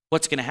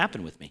 what's going to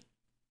happen with me?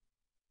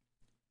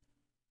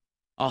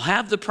 I'll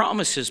have the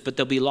promises, but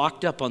they'll be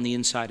locked up on the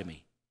inside of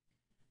me.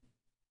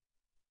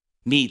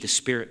 Me, the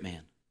spirit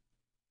man.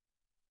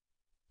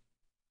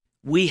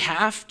 We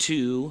must,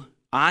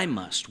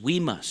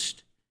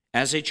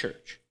 as a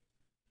church,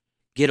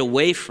 get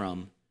away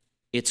from,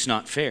 it's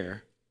not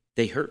fair,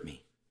 they hurt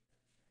me.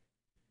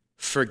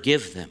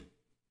 Forgive them.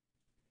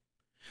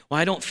 Well,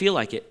 I don't feel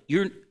like it.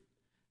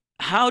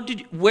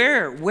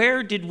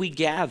 Where did we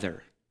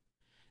gather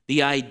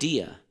the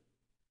idea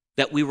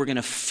that we were going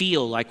to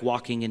feel like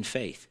walking in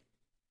faith?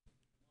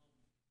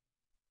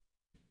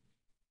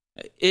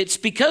 It's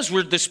because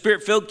we're the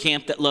spirit-filled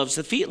camp that loves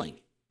the feeling.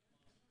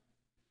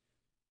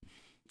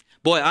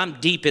 Boy, I'm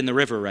deep in the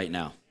river right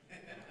now.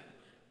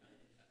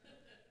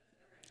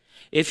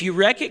 If you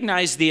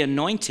recognize the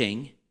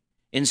anointing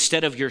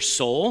instead of your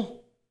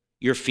soul,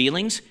 your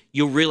feelings,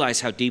 you'll realize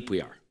how deep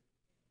we are.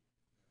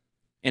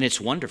 And it's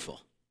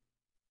wonderful.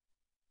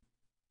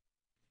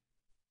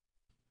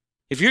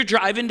 If you're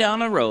driving down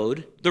the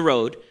road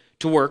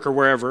to work or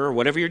wherever or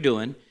whatever you're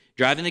doing,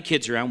 driving the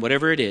kids around,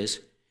 whatever it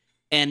is,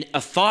 and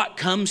a thought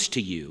comes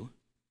to you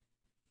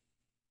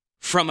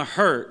from a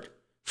hurt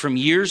from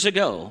years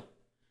ago,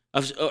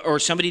 or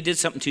somebody did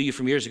something to you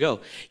from years ago,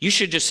 you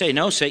should just say,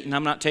 no, Satan,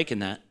 I'm not taking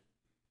that.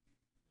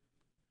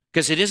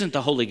 Because it isn't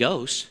the Holy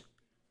Ghost.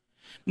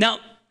 Now,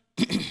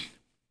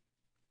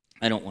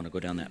 I don't want to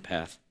go down that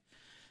path.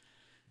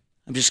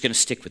 I'm just going to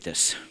stick with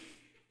this.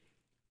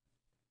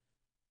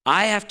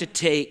 I have to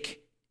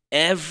take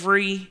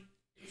every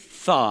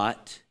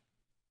thought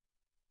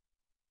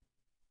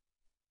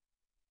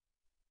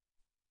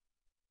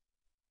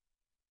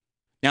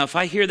Now, if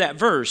I hear that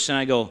verse and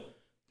I go,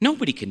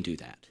 nobody can do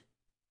that.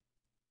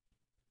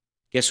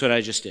 Guess what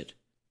I just did?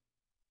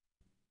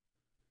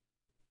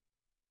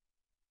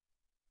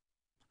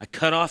 I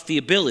cut off the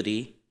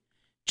ability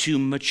to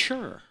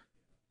mature.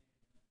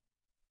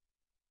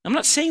 I'm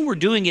not saying we're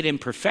doing it in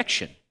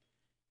perfection.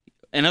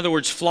 In other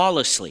words,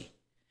 flawlessly.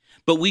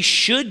 But we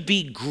should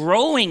be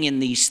growing in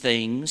these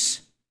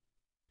things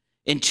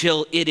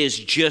until it is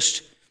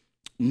just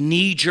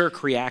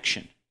knee-jerk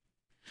reaction.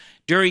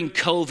 During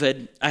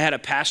COVID, I had a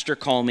pastor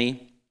call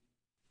me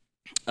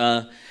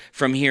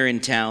from here in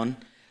town.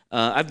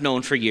 I've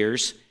known for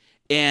years.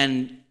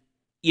 And,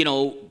 you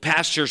know,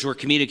 pastors were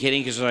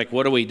communicating because they're like,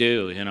 what do we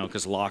do? You know,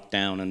 because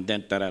lockdown and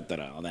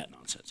all that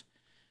nonsense.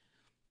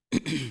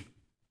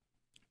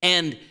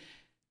 And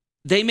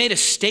they made a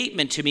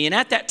statement to me. And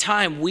at that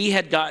time,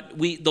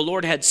 the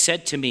Lord had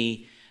said to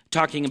me,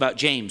 talking about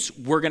James,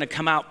 we're going to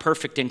come out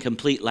perfect and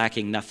complete,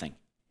 lacking nothing.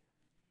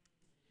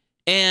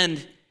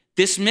 And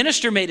this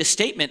minister made a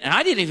statement, and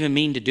I didn't even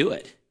mean to do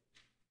it.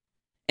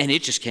 And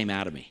it just came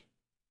out of me.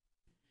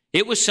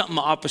 It was something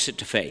opposite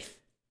to faith.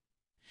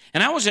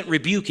 And I wasn't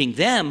rebuking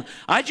them.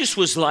 I just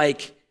was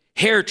like,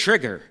 hair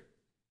trigger.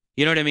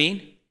 You know what I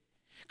mean?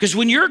 Because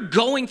when you're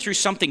going through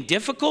something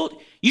difficult,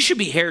 you should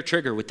be hair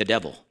trigger with the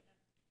devil.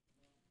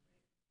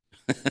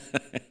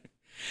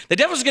 The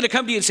devil's going to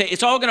come to you and say,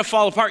 it's all going to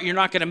fall apart. You're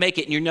not going to make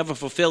it, and you'll never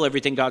fulfill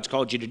everything God's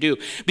called you to do.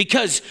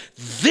 Because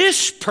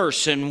this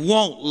person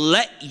won't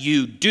let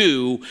you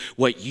do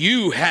what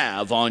you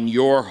have on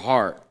your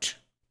heart.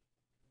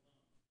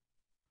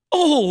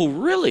 Oh,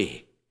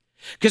 really?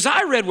 Because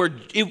I read where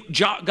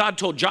God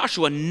told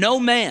Joshua, no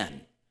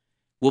man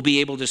will be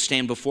able to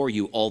stand before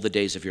you all the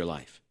days of your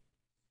life.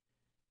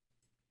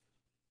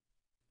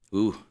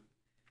 Ooh,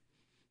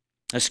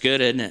 that's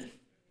good, isn't it?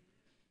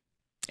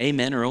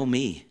 Amen or oh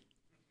me.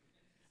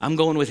 I'm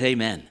going with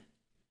amen.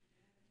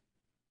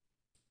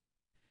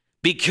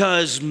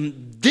 Because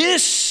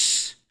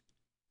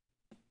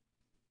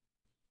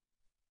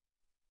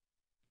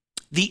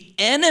the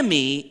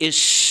enemy is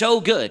so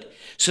good.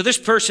 So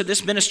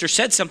this minister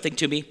said something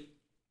to me.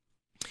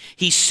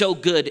 He's so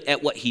good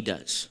at what he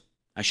does.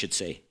 I should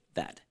say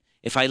that.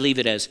 If I leave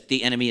it as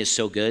the enemy is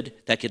so good,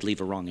 that could leave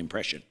a wrong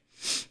impression.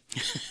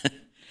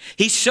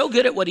 He's so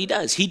good at what he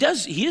does.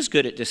 He is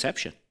good at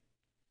deception.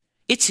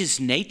 It's his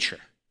nature.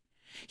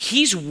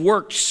 He's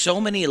worked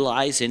so many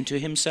lies into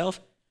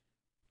himself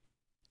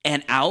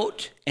and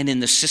out and in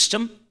the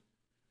system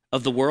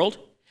of the world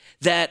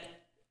that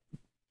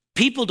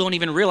people don't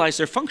even realize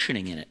they're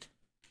functioning in it.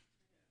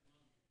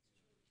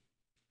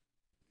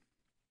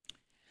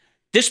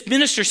 This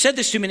minister said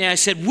this to me, and I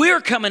said,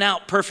 we're coming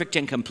out perfect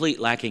and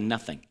complete, lacking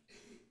nothing.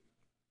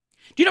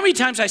 Do you know how many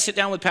times I sit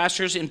down with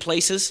pastors in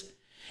places,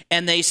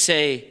 and they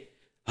say,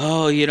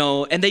 oh,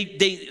 and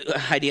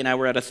Heidi and I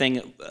were at a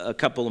thing a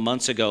couple of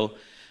months ago.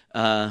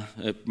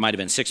 It might have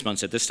been 6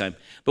 months at this time.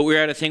 But we were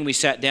at a thing, we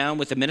sat down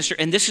with a minister,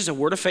 and this is a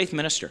Word of Faith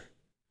minister.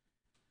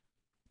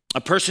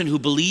 A person who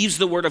believes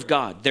the Word of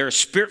God. They're a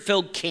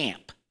Spirit-filled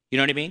camp. You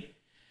know what I mean?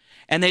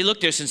 And they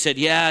looked at us and said,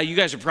 yeah, you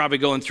guys are probably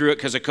going through it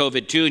because of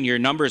COVID too, and your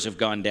numbers have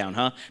gone down,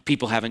 huh?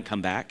 People haven't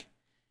come back.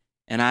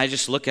 And I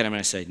just look at him and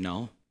I say,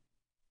 no.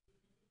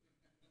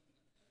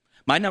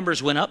 My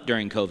numbers went up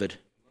during COVID.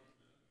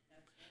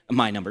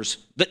 My numbers.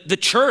 The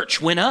church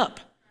went up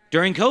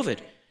during COVID,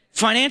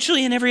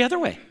 financially and every other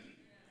way.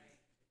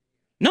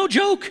 No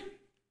joke.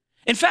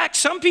 In fact,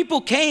 some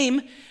people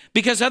came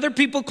because other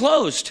people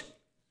closed.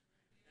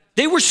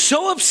 They were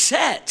so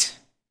upset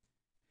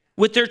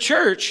with their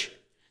church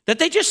that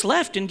they just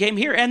left and came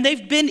here, and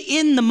they've been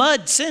in the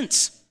mud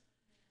since.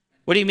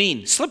 What do you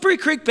mean? Slippery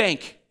Creek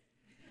Bank.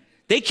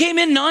 They came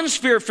in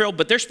non-spirit filled,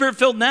 but they're spirit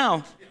filled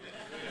now.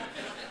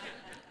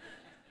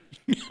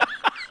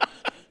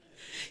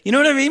 You know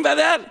what I mean by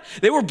that?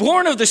 They were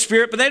born of the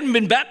Spirit, but they hadn't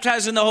been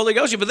baptized in the Holy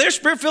Ghost yet, but they're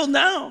spirit-filled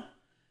now.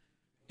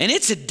 And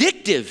it's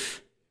addictive.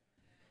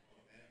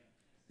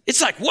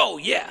 It's like, whoa,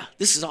 yeah,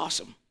 this is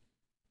awesome.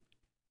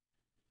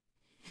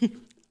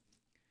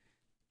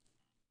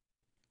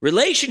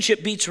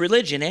 Relationship beats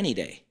religion any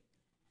day.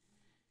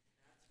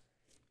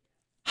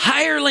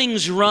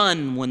 Hirelings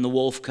run when the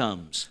wolf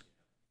comes.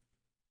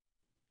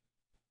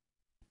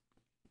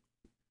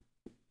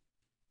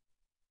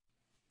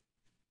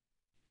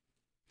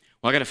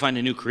 Well, I got to find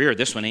a new career.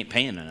 This one ain't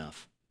paying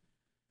enough.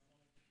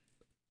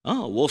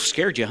 Oh, wolf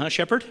scared you, huh,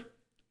 shepherd?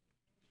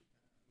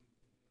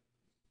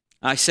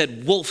 I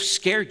said, wolf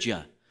scared you,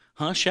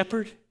 huh,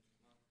 shepherd?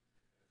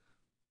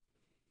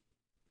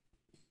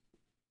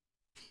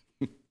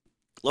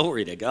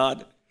 Glory to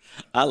God.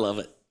 I love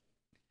it.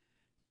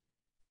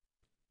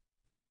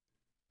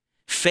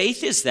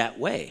 Faith is that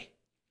way.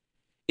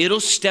 It'll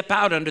step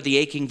out under the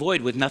aching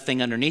void with nothing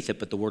underneath it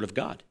but the Word of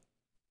God.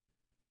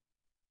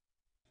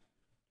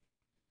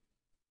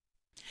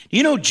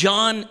 You know,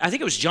 John, I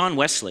think it was John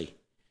Wesley.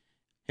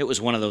 It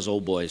was one of those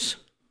old boys.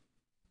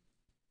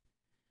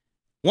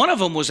 One of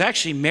them was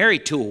actually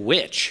married to a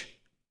witch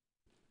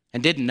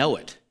and didn't know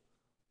it.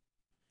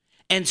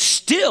 And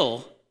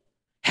still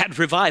had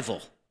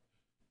revival.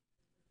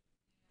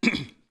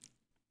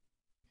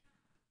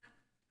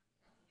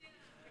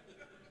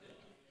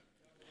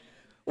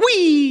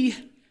 Whee!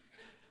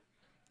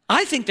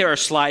 I think there are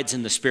slides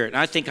in the Spirit, and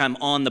I think I'm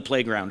on the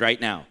playground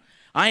right now.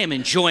 I am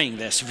enjoying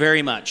this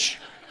very much.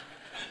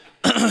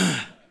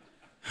 I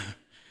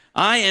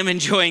am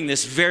enjoying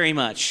this very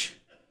much.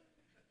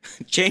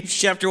 James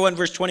chapter 1,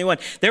 verse 21.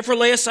 Therefore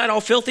lay aside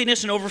all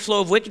filthiness and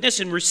overflow of wickedness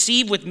and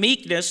receive with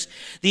meekness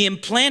the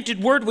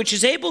implanted word which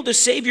is able to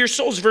save your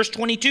souls. Verse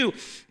 22.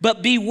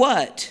 But be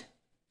what?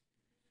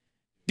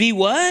 Be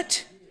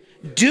what?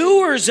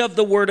 Doers of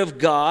the word of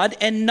God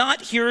and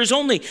not hearers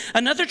only.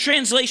 Another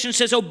translation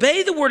says,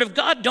 obey the word of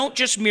God. Don't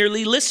just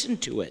merely listen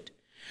to it,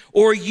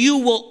 or you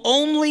will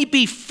only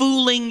be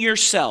fooling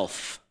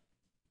yourself.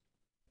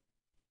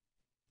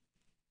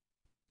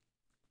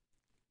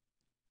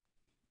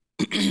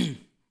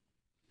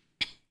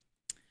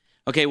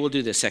 Okay, we'll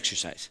do this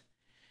exercise.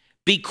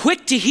 Be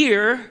quick to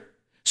hear,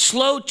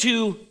 slow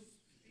to,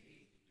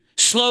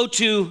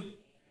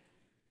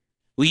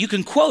 well, you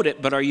can quote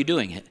it, but are you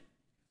doing it?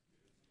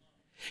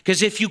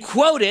 Because if you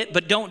quote it,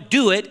 but don't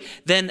do it,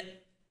 then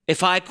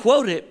if I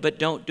quote it, but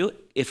don't do it,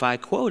 if I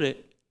quote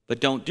it,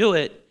 but don't do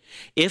it,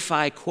 if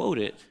I quote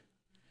it,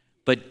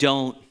 but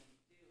don't.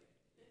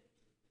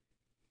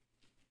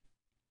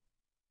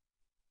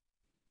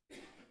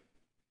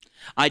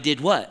 I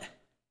did what?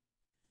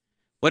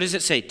 What does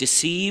it say?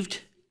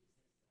 Deceived?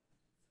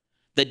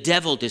 The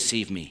devil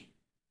deceived me.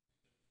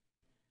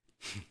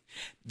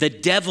 The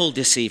devil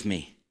deceived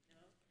me.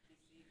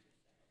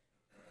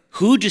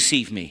 Who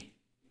deceived me?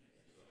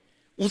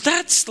 Well,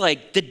 that's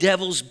like the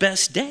devil's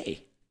best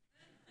day.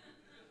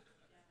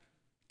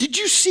 Did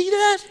you see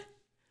that?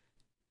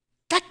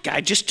 That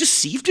guy just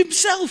deceived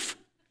himself.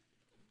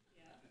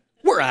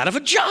 We're out of a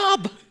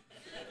job.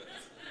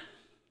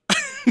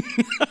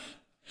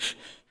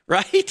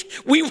 Right?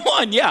 We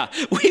won, yeah.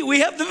 We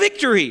have the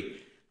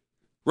victory.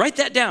 Write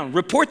that down.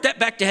 Report that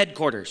back to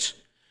headquarters.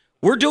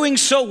 We're doing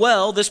so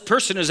well, this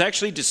person is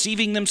actually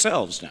deceiving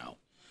themselves now.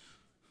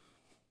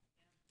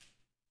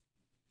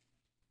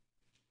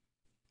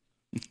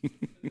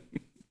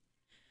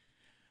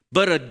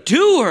 But a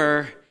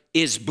doer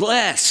is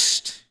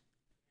blessed.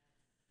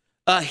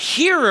 A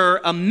hearer,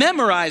 a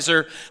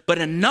memorizer, but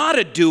a not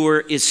a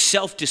doer is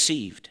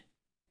self-deceived.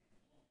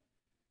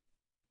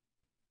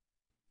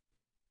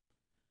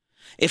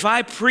 If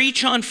I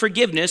preach on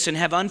forgiveness and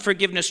have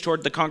unforgiveness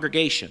toward the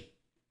congregation,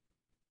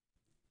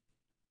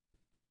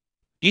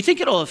 do you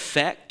think it'll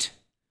affect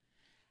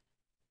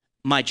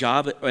my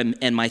job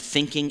and my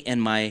thinking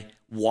and my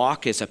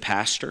walk as a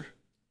pastor?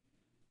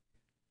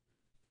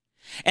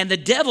 And the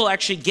devil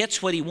actually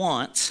gets what he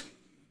wants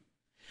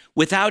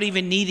without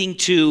even needing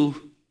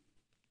to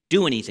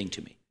do anything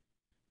to me,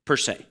 per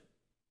se.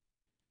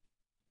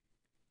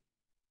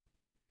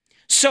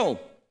 So,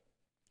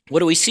 what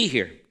do we see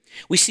here?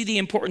 We see the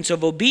importance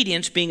of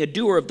obedience being a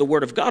doer of the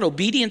word of God.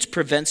 Obedience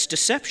prevents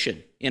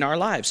deception in our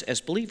lives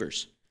as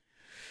believers.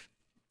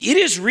 It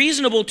is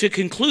reasonable to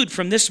conclude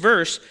from this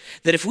verse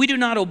that if we do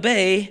not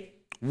obey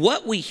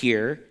what we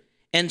hear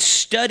and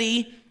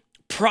study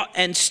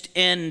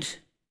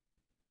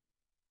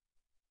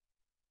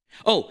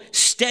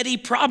steady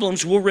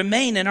problems will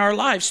remain in our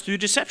lives through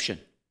deception.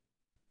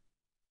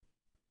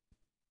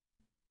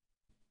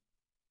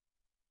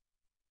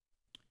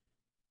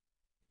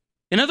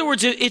 In other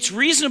words, it's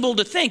reasonable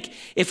to think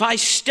if I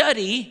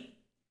study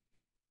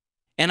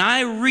and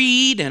I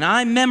read and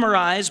I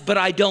memorize, but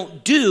I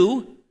don't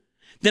do,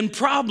 then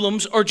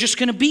problems are just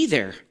going to be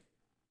there.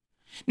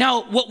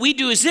 Now, what we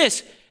do is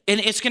this, and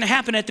it's going to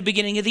happen at the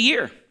beginning of the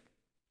year.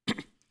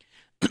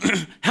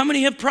 How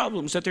many have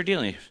problems that they're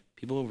dealing with?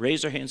 People will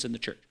raise their hands in the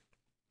church.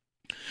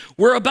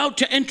 We're about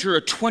to enter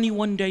a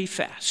 21-day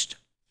fast.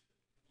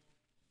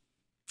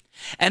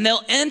 And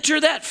they'll enter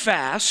that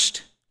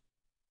fast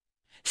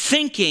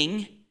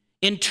thinking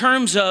in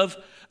terms of,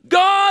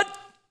 God,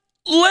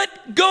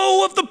 let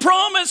go of the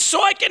promise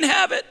so I can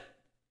have it.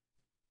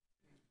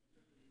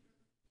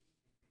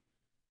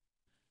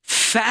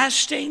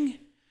 Fasting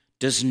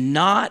does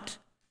not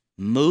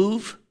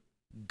move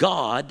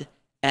God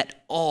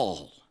at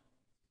all.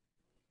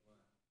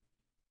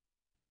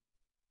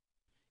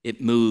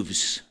 It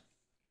moves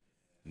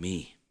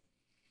me.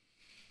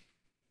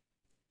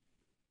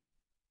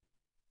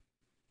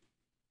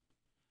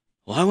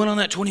 Well, I went on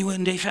that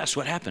 21-day fast.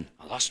 What happened?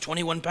 I lost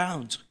 21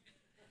 pounds.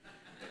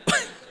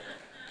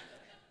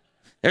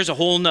 There's a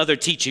whole nother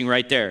teaching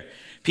right there.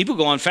 People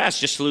go on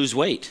fast just to lose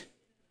weight.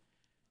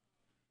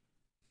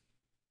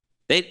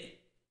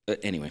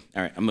 Anyway,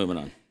 all right, I'm moving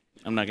on.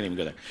 I'm not going to even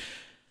go there.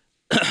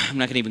 I'm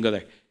not going to even go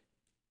there.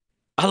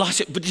 I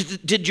lost it, but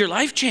did your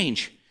life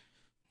change?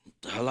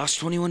 I lost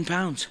 21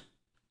 pounds.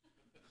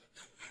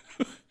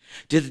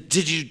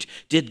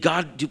 Did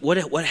God,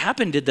 what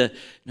happened?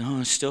 No,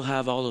 I still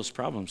have all those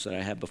problems that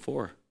I had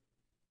before.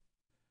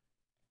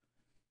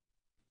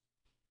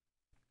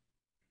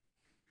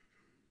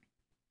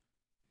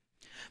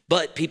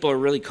 But people are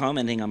really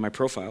commenting on my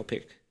profile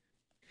pic.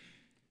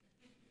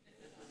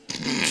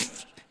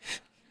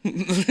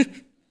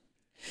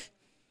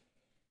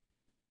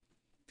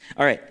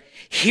 All right.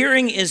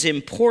 Hearing is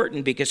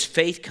important because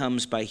faith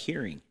comes by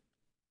hearing.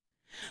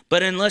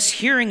 But unless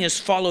hearing is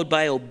followed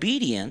by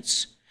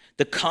obedience,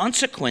 the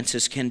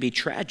consequences can be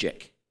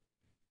tragic.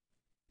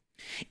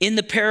 In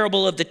the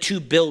parable of the two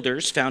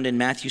builders found in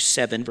Matthew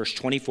 7, verse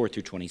 24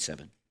 through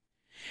 27,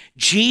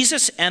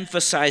 Jesus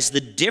emphasized the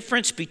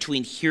difference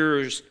between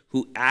hearers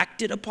who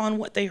acted upon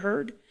what they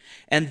heard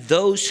and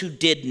those who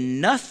did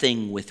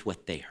nothing with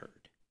what they heard.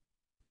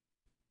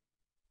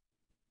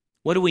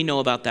 What do we know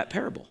about that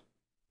parable?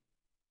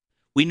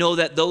 We know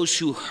that those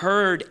who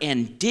heard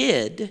and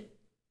did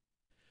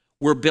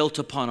were built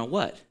upon a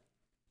what?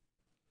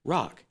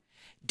 Rock.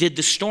 Did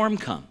the storm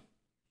come?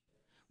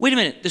 Wait a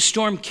minute, the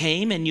storm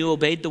came and you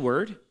obeyed the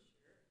word?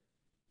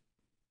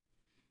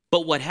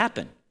 But what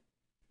happened?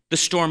 The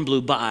storm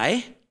blew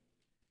by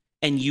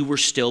and your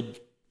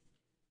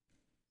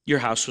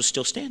house was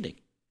still standing.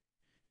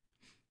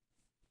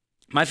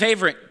 My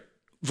favorite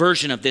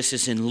version of this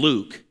is in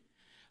Luke.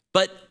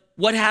 But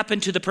what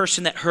happened to the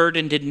person that heard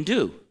and didn't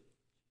do?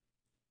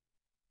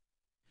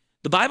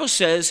 The Bible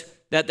says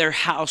that their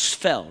house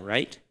fell,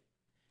 right?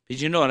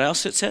 Did you know what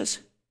else it says?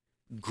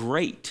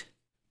 Great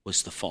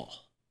was the fall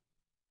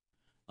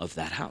of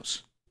that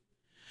house.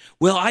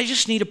 Well, I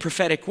just need a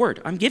prophetic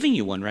word. I'm giving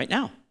you one right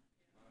now.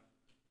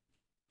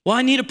 Well,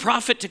 I need a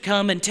prophet to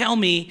come and tell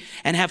me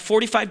and have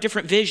 45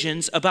 different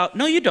visions about,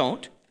 no, you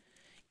don't.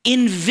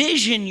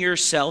 Envision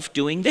yourself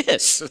doing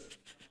this.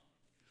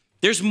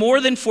 There's more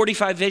than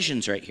 45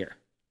 visions right here.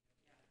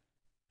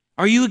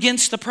 Are you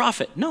against the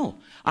prophet? No.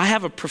 I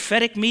have a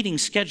prophetic meeting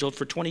scheduled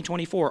for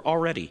 2024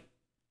 already.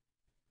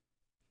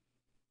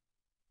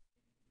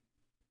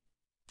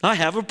 I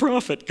have a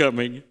prophet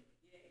coming.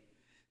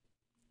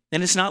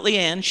 And it's not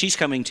Leanne. She's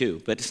coming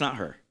too, but it's not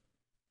her.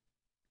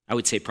 I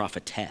would say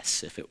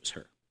prophetess if it was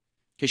her.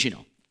 Because,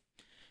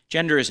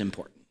 gender is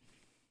important.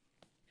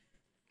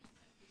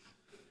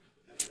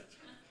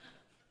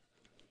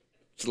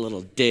 It's a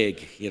little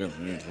dig,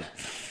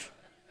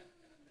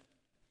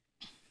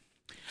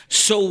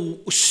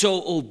 So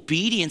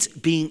obedience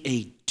being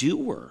a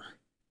doer.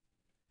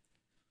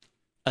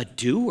 A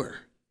doer.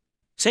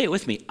 Say it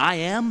with me. I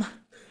am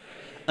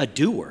a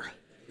doer,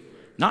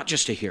 not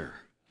just a hearer.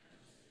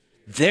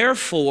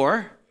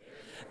 Therefore,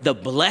 the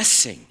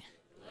blessing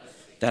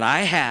that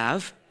I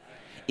have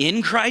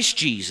in Christ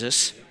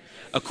Jesus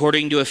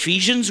according to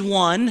Ephesians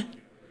 1,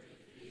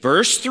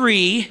 verse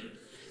 3,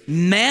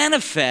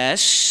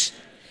 manifests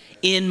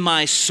in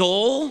my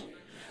soul,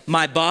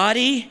 my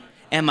body,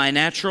 and my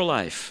natural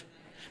life.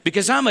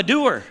 Because I'm a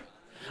doer.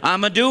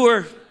 I'm a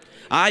doer.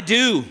 I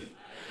do.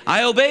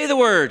 I obey the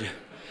word.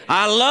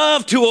 I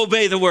love to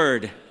obey the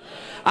word.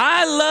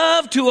 I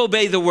love to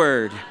obey the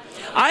word.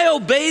 I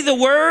obey the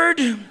word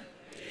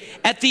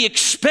at the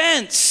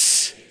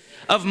expense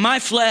of my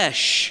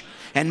flesh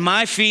and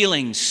my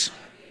feelings.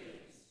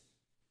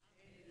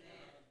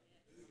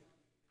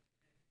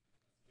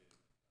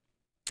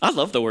 I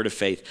love the word of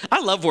faith.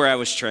 I love where I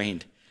was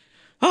trained.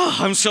 Oh,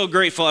 I'm so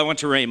grateful I went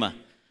to Rhema.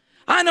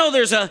 I know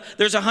there's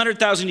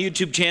 100,000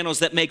 YouTube channels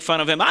that make fun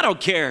of him. I don't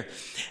care.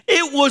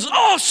 It was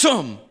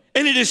awesome,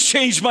 and it has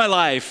changed my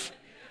life.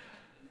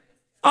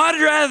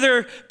 I'd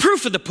rather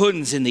proof of the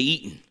pudding's in the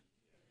eating.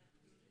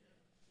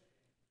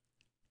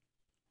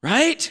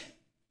 Right?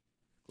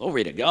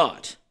 Glory to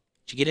God.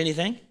 Did you get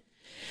anything?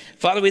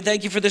 Father, we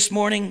thank you for this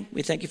morning.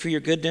 We thank you for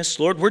your goodness.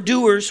 Lord, we're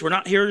doers. We're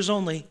not hearers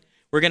only.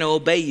 We're going to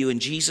obey you in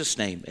Jesus'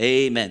 name.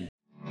 Amen.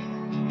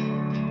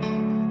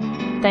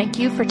 Thank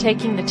you for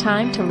taking the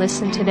time to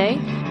listen today.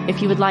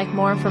 If you would like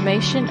more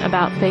information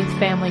about Faith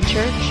Family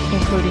Church,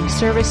 including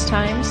service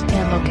times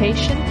and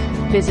location,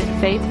 visit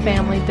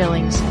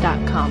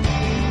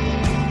faithfamilybillings.com.